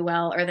 if you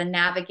will, or the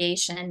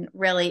navigation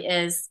really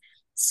is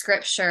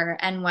scripture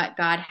and what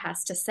God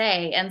has to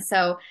say. And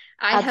so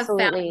I have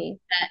found Absolutely.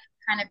 that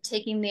kind of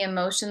taking the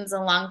emotions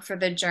along for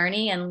the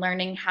journey and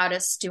learning how to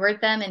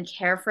steward them and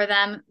care for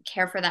them,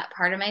 care for that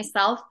part of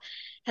myself,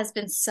 has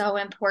been so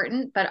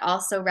important, but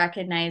also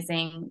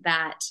recognizing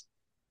that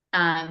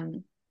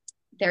um,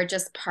 they're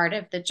just part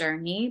of the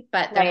journey,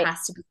 but there Right.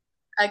 has to be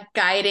a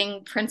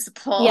guiding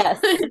principle, Yes.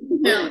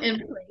 in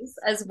place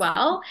as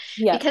well.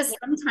 Yep. Because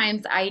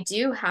sometimes I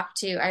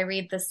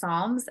read the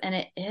Psalms, and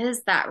it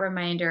is that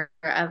reminder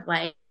of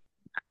like,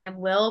 I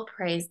will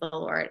praise the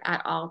Lord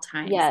at all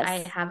times. I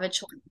Yes. have a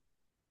choice.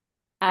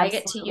 I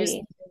get to use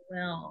Absolutely. my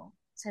will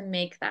to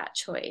make that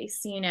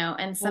choice, and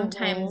Mm-hmm.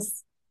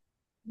 sometimes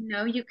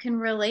you can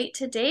relate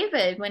to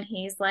David when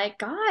he's like,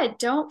 God,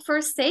 don't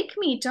forsake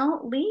me.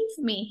 Don't leave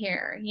me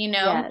here,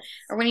 Yes.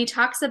 Or when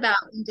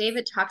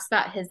David talks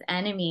about his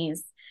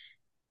enemies,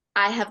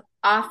 I have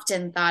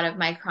often thought of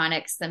my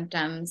chronic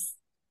symptoms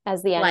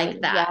As the like enemy.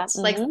 that.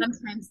 Yeah. Like Mm-hmm.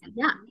 sometimes,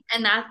 yeah.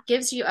 And that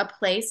gives you a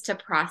place to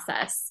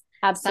process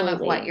some of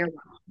what Absolutely. you're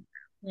wrong,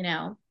 you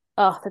know?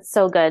 Oh, that's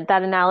so good.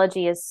 That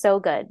analogy is so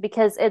good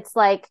because it's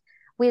like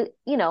we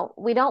don't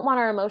want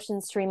our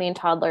emotions to remain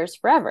toddlers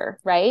forever,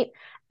 right?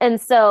 And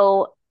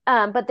so,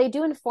 but they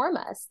do inform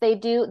us. They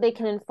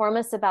can inform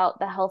us about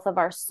the health of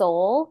our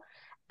soul,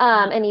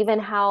 Yeah. and even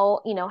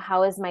how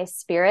is my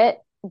spirit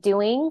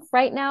doing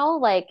right now?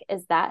 Like,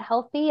 is that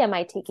healthy? Am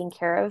I taking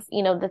care of,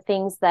 the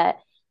things that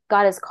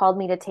God has called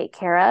me to take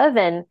care of?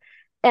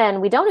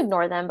 And we don't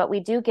ignore them, but we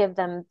do give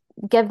them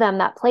give them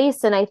that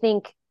place. And I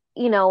think,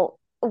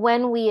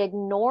 when we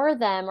ignore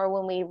them or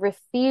when we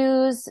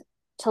refuse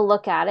to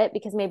look at it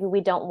because maybe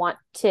we don't want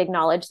to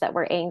acknowledge that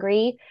we're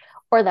angry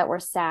or that we're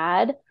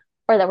sad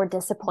or that we're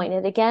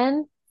disappointed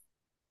again,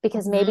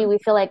 because maybe Mm-hmm. we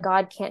feel like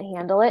God can't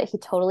handle it. He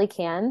totally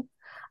can.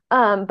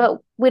 But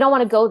we don't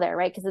want to go there,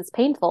 right? Because it's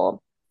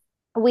painful.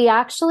 We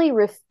actually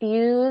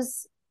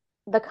refuse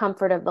the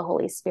comfort of the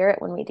Holy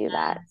Spirit when we do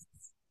that. Yes.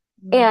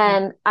 Mm-hmm.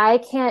 And I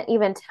can't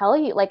even tell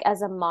you, like,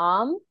 as a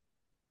mom,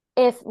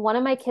 if one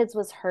of my kids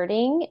was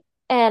hurting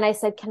and I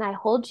said, "Can I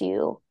hold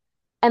you?"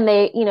 and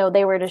they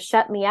were to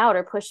shut me out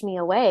or push me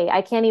away,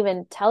 I can't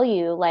even tell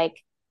you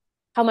like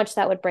how much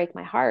that would break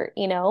my heart.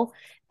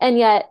 And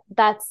yet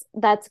that's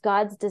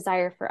God's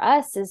desire for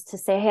us, is to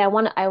say, "Hey,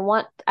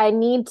 I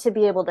need to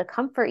be able to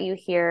comfort you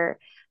here,"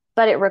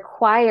 but it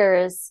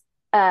requires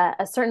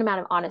a certain amount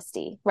of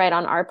honesty, right,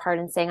 on our part,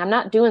 and saying, "I'm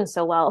not doing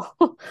so well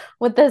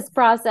with this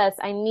process.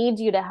 I need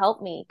you to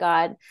help me,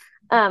 God.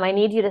 I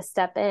need you to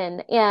step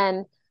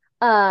in."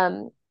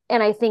 Um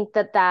and I think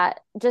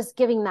that just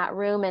giving that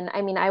room, and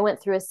I mean, I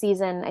went through a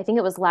season, I think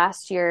it was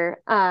last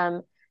year,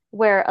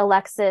 where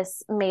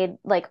Alexis made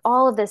like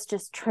all of this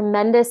just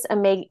tremendous,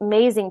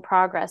 amazing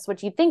progress,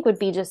 which you'd think would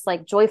be just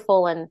like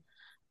joyful and,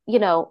 you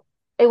know,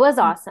 it was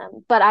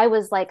awesome. But I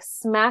was like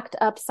smacked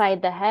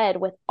upside the head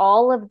with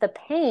all of the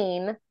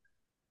pain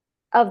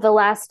of the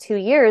last 2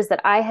 years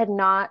that I had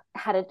not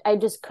had it. I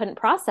just couldn't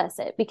process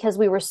it because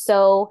we were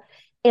so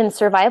in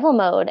survival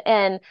mode.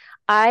 And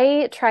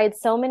I tried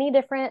so many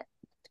different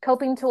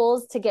coping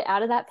tools to get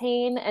out of that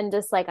pain, and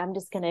just like, I'm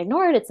just going to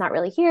ignore it. It's not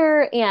really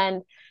here.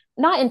 And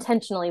not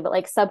intentionally, but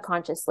like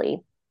subconsciously,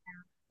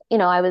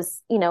 I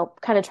was,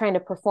 kind of trying to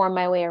perform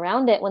my way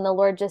around it, when the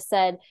Lord just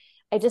said,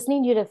 "I just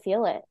need you to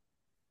feel it.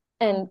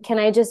 And can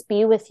I just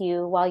be with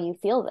you while you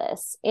feel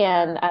this?"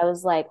 And I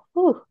was like,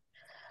 whew,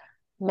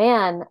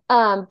 man.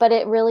 But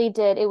it really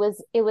did. It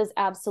was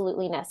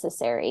absolutely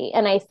necessary.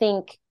 And I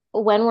think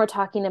when we're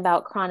talking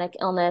about chronic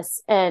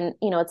illness, and,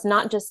 it's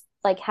not just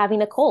like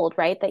having a cold,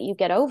 right, that you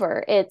get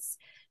over. It's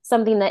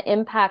something that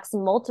impacts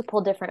multiple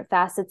different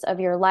facets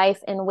of your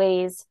life in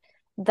ways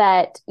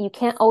that you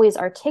can't always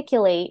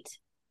articulate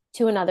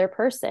to another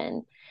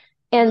person.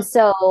 And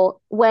so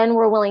when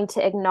we're willing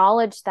to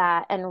acknowledge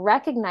that and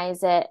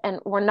recognize it, and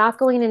we're not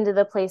going into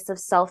the place of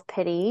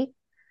self-pity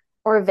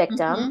or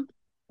victim, Mm-hmm.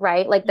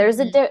 right? Like there's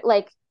Mm-hmm.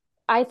 like,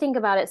 I think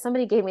about it.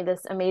 Somebody gave me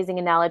this amazing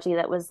analogy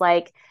that was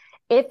like,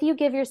 if you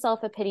give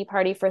yourself a pity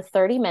party for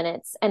 30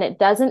 minutes and it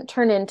doesn't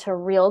turn into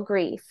real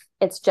grief,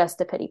 it's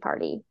just a pity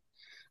party.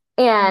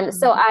 And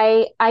so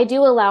Mm-hmm. I do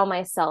allow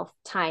myself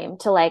time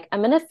to, like,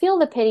 I'm going to feel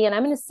the pity and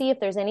I'm going to see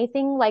if there's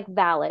anything like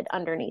valid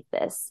underneath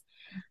this.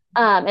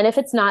 And if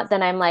it's not,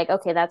 then I'm like,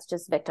 okay, that's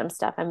just victim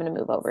stuff. I'm going to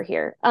move over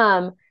here.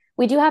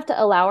 We do have to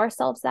allow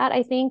ourselves that,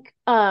 I think,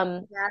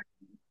 Yeah.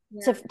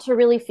 to Yeah.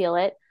 really feel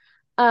it.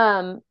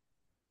 Um,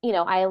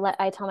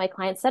 I tell my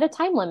clients, set a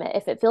time limit.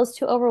 If it feels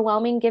too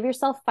overwhelming, give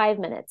yourself 5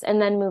 minutes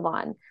and then move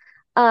on.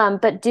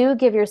 But do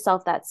give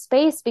yourself that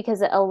space,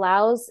 because it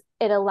allows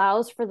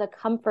for the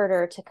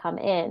comforter to come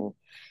in.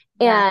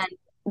 Yes.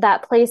 And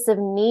that place of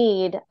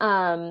need,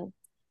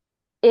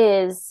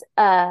 is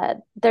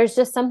there's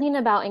just something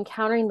about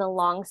encountering the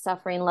long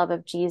suffering love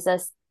of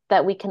Jesus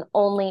that we can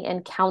only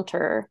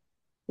encounter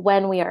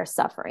when we are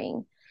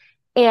suffering.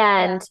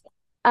 Yeah.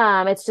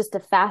 And it's just a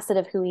facet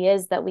of who he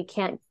is that you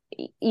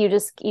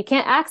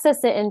can't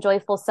access it in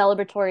joyful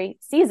celebratory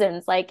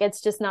seasons. Like,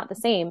 it's just not the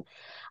same.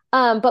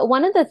 But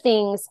one of the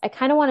things I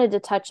kind of wanted to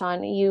touch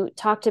on, you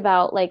talked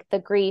about like the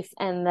grief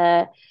and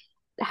the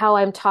how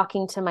I'm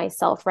talking to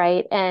myself,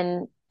 right?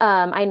 And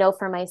I know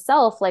for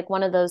myself, like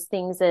one of those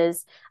things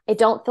is, I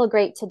don't feel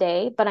great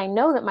today, but I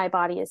know that my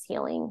body is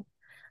healing.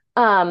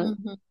 Um,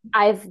 Mm-hmm.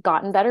 I've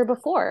gotten better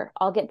before.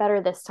 I'll get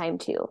better this time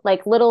too.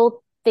 Like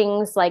little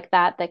things like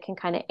that that can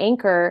kind of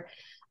anchor.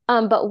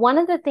 But one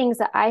of the things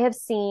that I have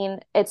seen,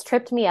 it's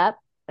tripped me up,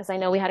 as I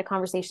know we had a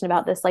conversation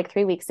about this like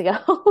 3 weeks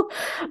ago.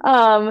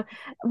 um,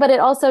 but it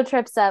also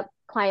trips up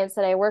clients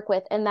that I work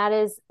with, and that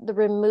is the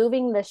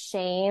removing the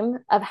shame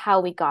of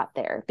how we got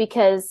there.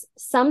 Because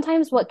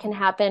sometimes what can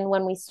happen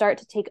when we start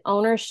to take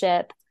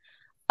ownership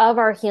of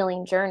our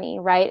healing journey,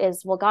 right,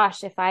 is, well,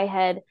 gosh, if I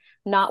had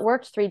not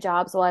worked 3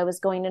 jobs while I was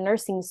going to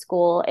nursing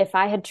school, if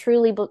I had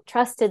truly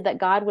trusted that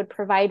God would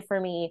provide for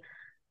me,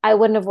 I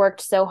wouldn't have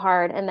worked so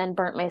hard and then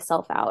burnt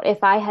myself out.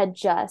 If I had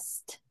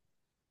just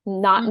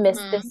not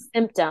missed Mm-hmm. this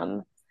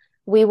symptom,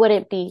 we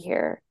wouldn't be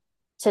here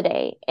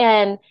today.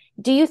 And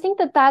do you think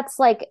that that's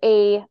like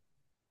a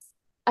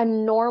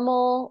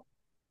normal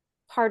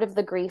part of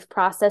the grief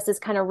process, is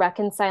kind of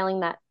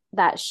reconciling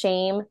that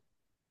shame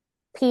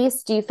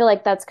piece? Do you feel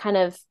like that's kind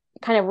of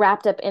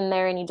wrapped up in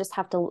there and you just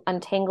have to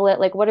untangle it?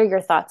 Like, what are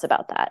your thoughts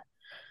about that?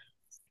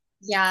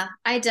 Yeah,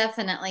 I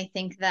definitely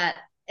think that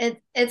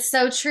it's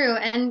so true.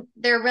 And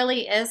there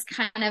really is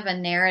kind of a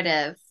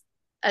narrative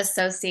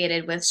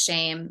associated with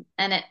shame.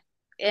 And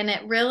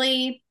it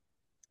really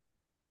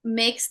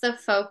makes the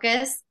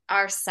focus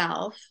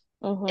ourself.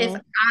 If Mm-hmm.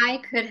 I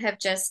could have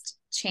just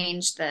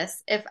changed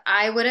this. If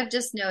I would have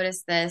just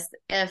noticed this,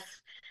 if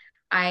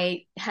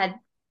I had,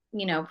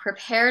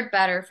 prepared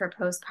better for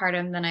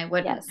postpartum, then I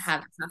wouldn't Yes.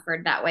 have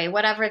suffered that way,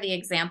 whatever the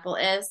example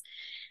is.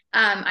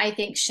 I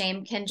think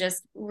shame can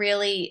just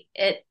really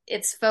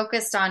it's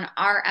focused on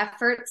our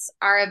efforts,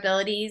 our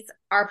abilities,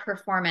 our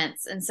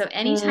performance. And so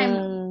anytime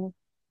Mm,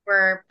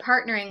 we're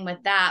partnering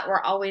with that, we're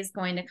always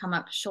going to come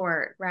up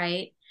short,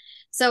 right?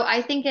 So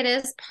I think it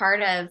is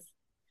part of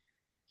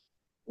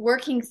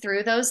working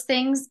through those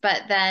things,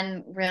 but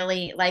then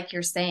really, like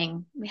you're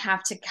saying, we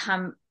have to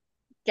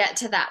get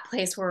to that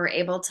place where we're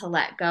able to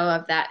let go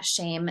of that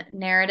shame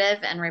narrative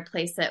and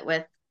replace it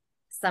with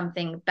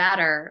something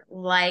better,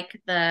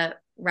 like the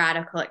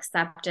radical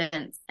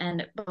acceptance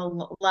and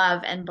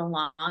love and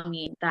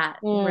belonging that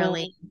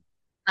really mm,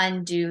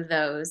 undo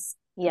those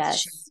shame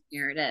yes.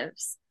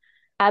 narratives.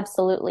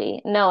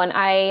 Absolutely. No, and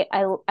I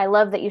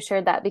love that you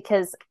shared that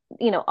because,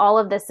 all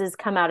of this has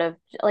come out of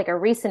like a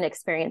recent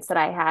experience that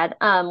I had,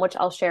 which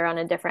I'll share on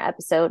a different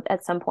episode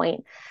at some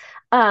point.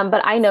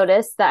 But I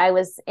noticed that I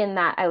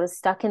was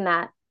stuck in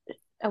that.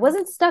 I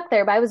wasn't stuck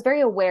there, but I was very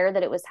aware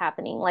that it was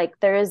happening. Like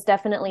there is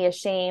definitely a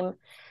shame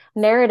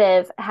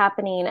narrative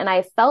happening. And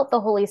I felt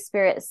the Holy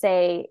Spirit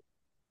say,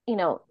 you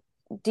know,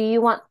 do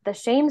you want the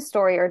shame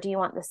story or do you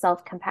want the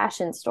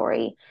self-compassion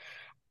story?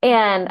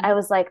 And Mhm. I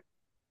was like,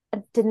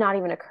 it did not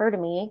even occur to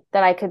me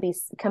that I could be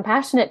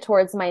compassionate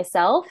towards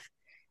myself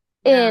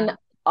in Yeah.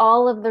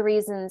 all of the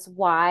reasons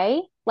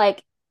why,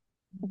 like,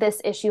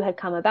 this issue had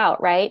come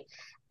about, right?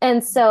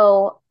 And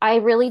so I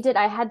really did,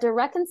 I had to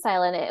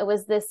reconcile in it.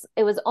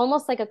 It was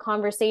almost like a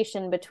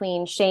conversation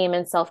between shame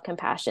and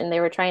self-compassion. They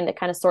were trying to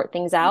kind of sort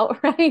things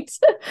out, right?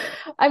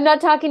 I'm not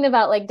talking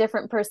about like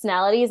different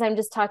personalities. I'm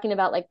just talking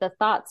about like the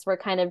thoughts were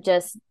kind of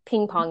just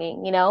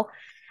ping-ponging,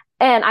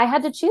 And I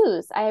had to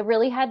choose. I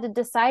really had to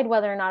decide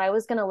whether or not I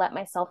was going to let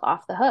myself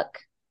off the hook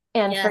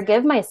and Yes.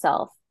 forgive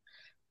myself.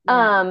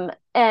 Yeah.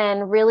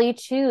 And really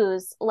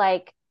choose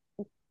like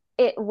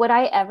would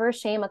I ever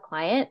shame a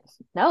client?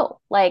 No.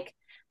 Like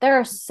there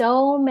are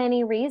so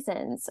many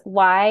reasons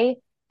why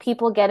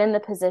people get in the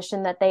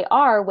position that they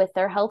are with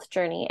their health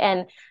journey.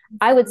 And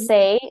I would Mhm.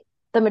 say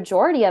the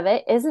majority of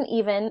it isn't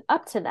even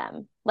up to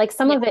them. Like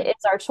some Yeah. of it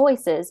is our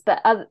choices,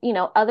 but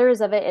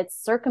others of it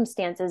it's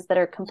circumstances that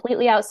are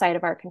completely outside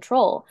of our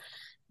control.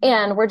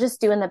 And we're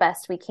just doing the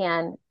best we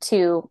can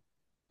to,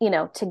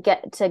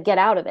 to get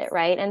out of it,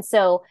 right? And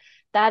so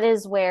that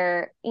is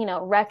where,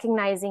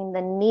 recognizing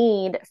the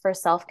need for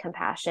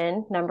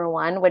self-compassion, number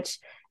one, which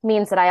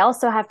means that I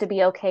also have to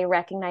be okay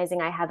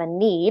recognizing I have a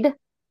need,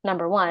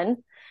 number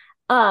one.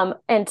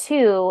 And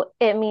two,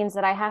 it means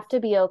that I have to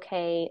be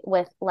okay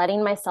with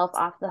letting myself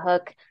off the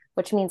hook,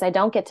 which means I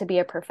don't get to be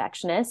a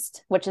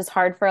perfectionist, which is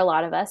hard for a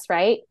lot of us,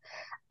 right?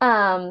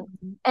 Um,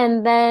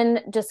 and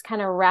then just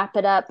kind of wrap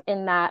it up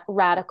in that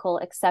radical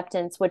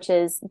acceptance, which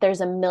is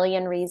there's a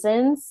million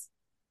reasons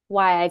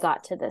why I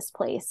got to this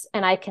place.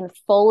 And I can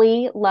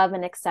fully love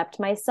and accept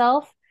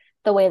myself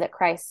the way that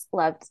Christ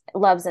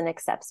loves and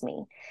accepts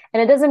me.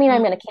 And it doesn't mean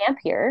I'm going to camp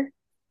here.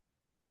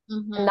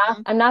 Mhm.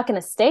 I'm not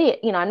going to stay,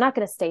 I'm not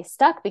going to stay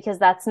stuck because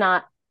that's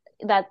not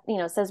that,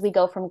 says we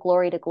go from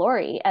glory to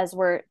glory as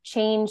we're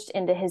changed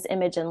into his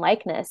image and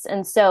likeness.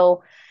 And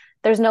so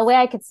there's no way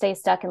I could stay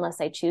stuck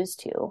unless I choose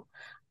to.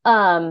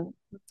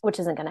 Which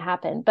isn't going to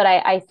happen. But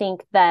I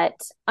think that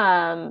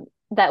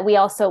we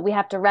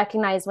have to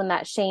recognize when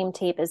that shame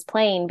tape is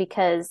playing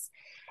because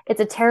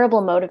it's a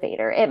terrible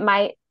motivator. It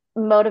might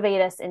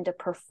motivate us into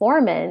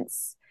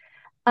performance,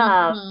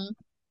 um, Mhm.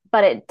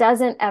 but it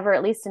doesn't ever,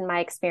 at least in my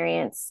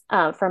experience,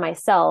 for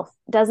myself,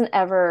 doesn't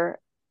ever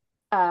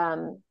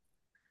um,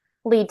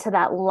 lead to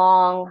that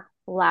long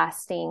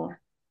lasting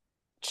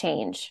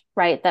change,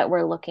 right? That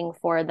we're looking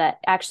for that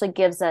actually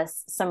gives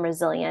us some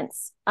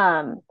resilience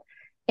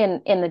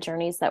in the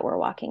journeys that we're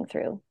walking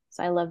through.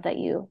 So I love that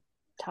you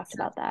talked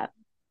about that.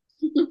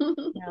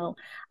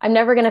 I'm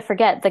never going to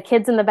forget the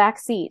kids in the back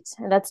seat.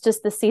 That's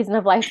just the season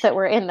of life that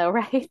we're in, though,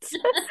 right?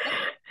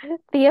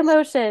 The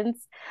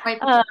emotions. Quite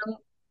the Um, trip.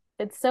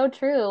 it's so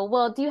true.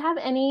 Well, do you have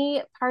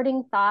any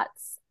parting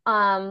thoughts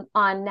on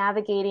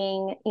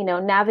navigating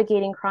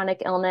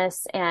chronic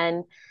illness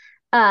and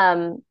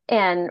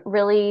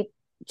really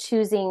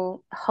choosing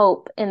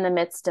hope in the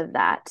midst of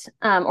that,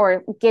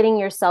 or getting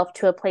yourself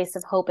to a place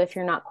of hope if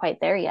you're not quite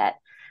there yet?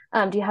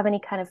 Do you have any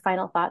kind of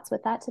final thoughts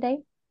with that today?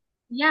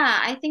 Yeah,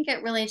 I think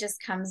it really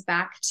just comes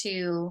back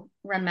to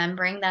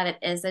remembering that it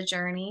is a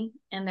journey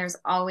and there's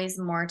always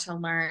more to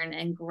learn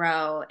and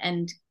grow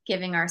and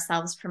giving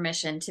ourselves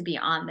permission to be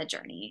on the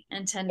journey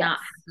and to not Yes.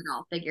 have it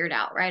all figured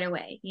out right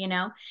away.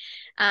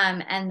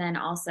 And then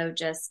also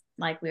just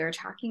like we were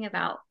talking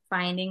about,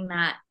 finding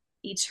that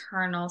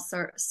eternal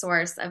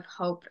source of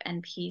hope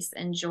and peace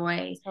and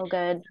joy So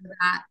good. so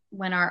that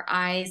when our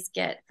eyes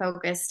get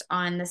focused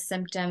on the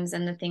symptoms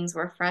and the things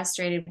we're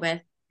frustrated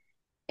with,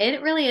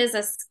 it really is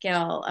a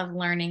skill of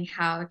learning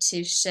how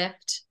to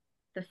shift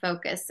the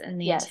focus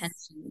and the Yes.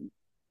 attention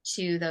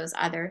to those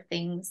other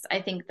things.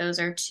 I think those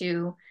are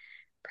two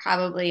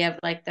probably of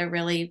like the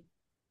really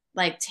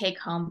like take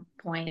home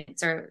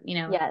points or,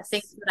 things Yes.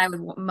 that I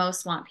would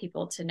most want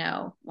people to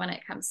know when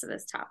it comes to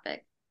this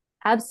topic.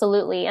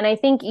 Absolutely. And I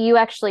think you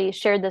actually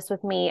shared this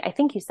with me. I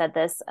think you said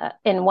this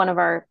in one of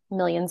our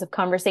millions of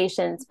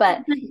conversations,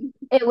 but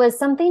it was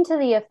something to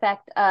the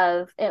effect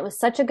of, it was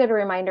such a good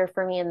reminder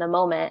for me in the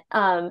moment.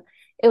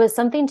 It was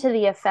something to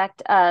the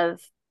effect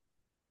of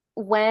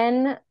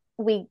when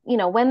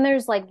when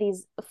there's like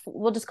these,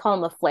 we'll just call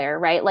them a flare,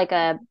 right? Like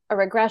a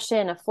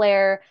regression, a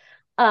flare,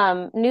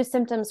 new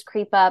symptoms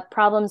creep up,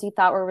 problems you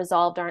thought were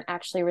resolved aren't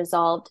actually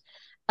resolved.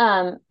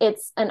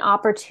 It's an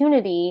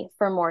opportunity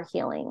for more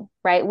healing,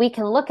 right? We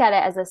can look at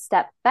it as a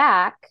step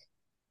back,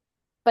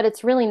 but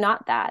it's really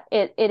not that.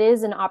 It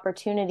is an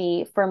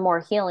opportunity for more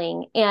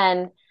healing.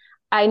 And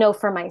I know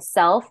for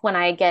myself, when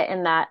I get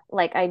in that,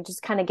 like I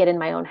just kind of get in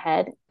my own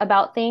head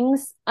about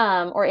things,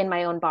 or in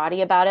my own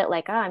body about it,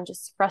 like, I'm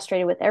just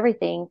frustrated with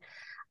everything.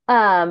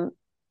 Um,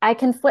 I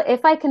can flip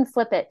if I can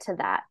flip it to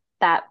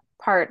that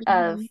part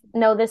of Mhm.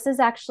 no, this is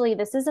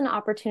an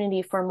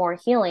opportunity for more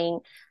healing.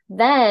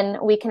 Then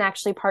we can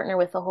actually partner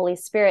with the Holy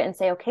Spirit and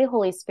say, okay,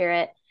 Holy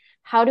Spirit,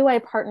 how do I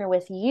partner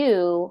with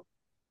you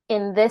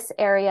in this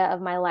area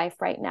of my life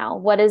right now?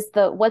 What's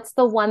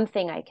the one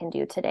thing I can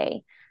do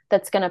today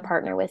that's going to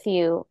partner with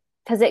you?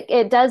 Because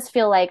it does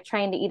feel like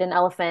trying to eat an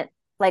elephant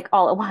like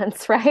all at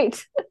once,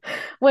 right?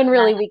 When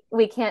really Yeah.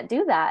 we can't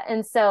do that.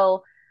 And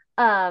so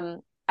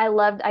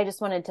I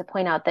just wanted to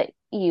point out that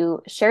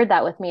you shared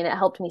that with me, and it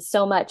helped me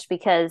so much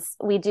because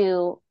we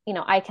do,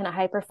 I can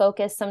hyper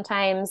focus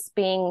sometimes,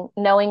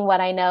 knowing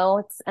what I know.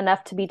 It's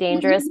enough to be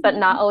dangerous, but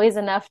not always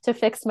enough to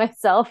fix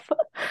myself.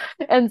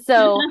 And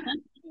so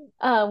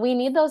we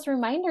need those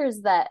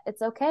reminders that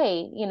it's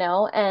okay,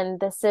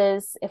 and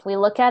if we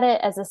look at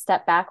it as a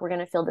step back, we're going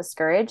to feel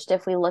discouraged.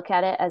 If we look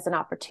at it as an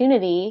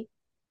opportunity,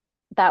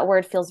 that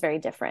word feels very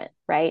different,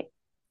 right?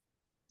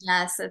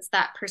 Yes, it's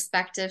that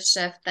perspective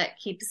shift that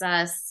keeps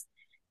us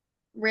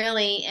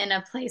really in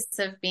a place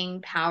of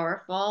being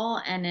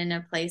powerful and in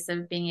a place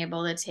of being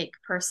able to take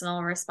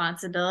personal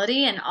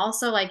responsibility. And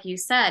also, like you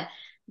said,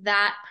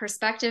 that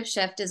perspective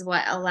shift is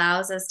what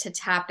allows us to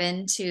tap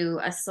into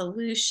a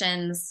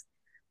solutions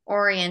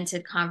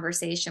oriented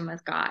conversation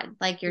with God.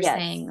 Like you're Yes.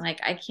 saying,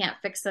 like, I can't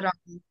fix it all,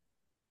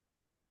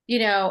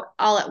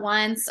 all at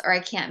once, or I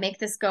can't make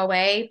this go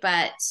away,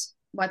 but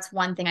what's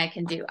one thing I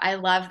can do? I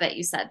love that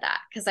you said that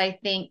because I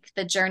think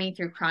the journey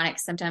through chronic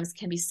symptoms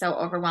can be so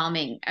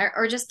overwhelming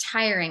or just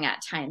tiring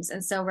at times.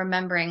 And so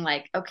remembering,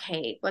 like,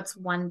 okay, what's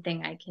one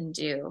thing I can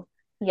do?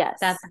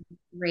 That's Yes.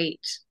 a great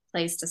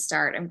place to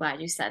start. I'm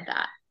glad you said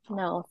that.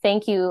 No,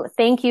 thank you.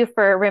 Thank you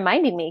for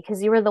reminding me,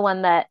 because you were the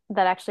one that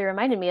actually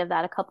reminded me of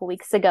that a couple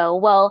weeks ago.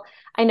 Well,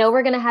 I know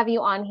we're going to have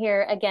you on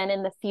here again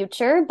in the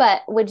future,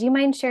 but would you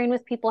mind sharing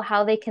with people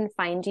how they can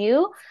find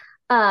you?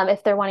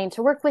 If they're wanting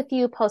to work with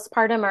you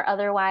postpartum or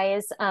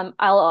otherwise,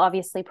 I'll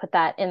obviously put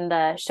that in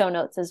the show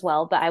notes as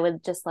well, but I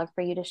would just love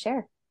for you to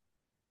share.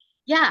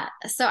 Yeah,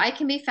 so I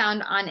can be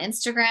found on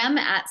Instagram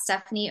at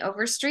Stefanie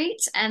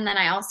Overstreet. And then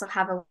I also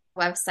have a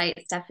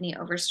website,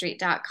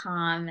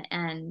 stefanieoverstreet.com,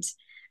 and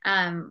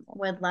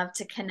would love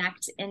to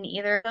connect in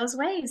either of those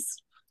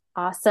ways.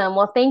 Awesome.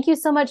 Well, thank you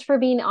so much for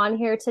being on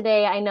here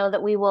today. I know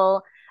that we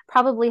will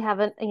probably have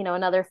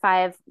another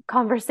 5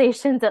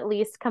 conversations at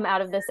least come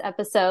out of this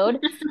episode.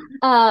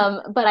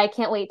 But I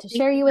can't wait to Thank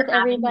share you you for with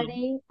having me.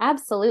 everybody.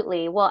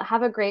 Absolutely. Well,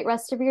 have a great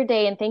rest of your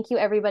day, and thank you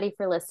everybody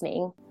for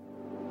listening.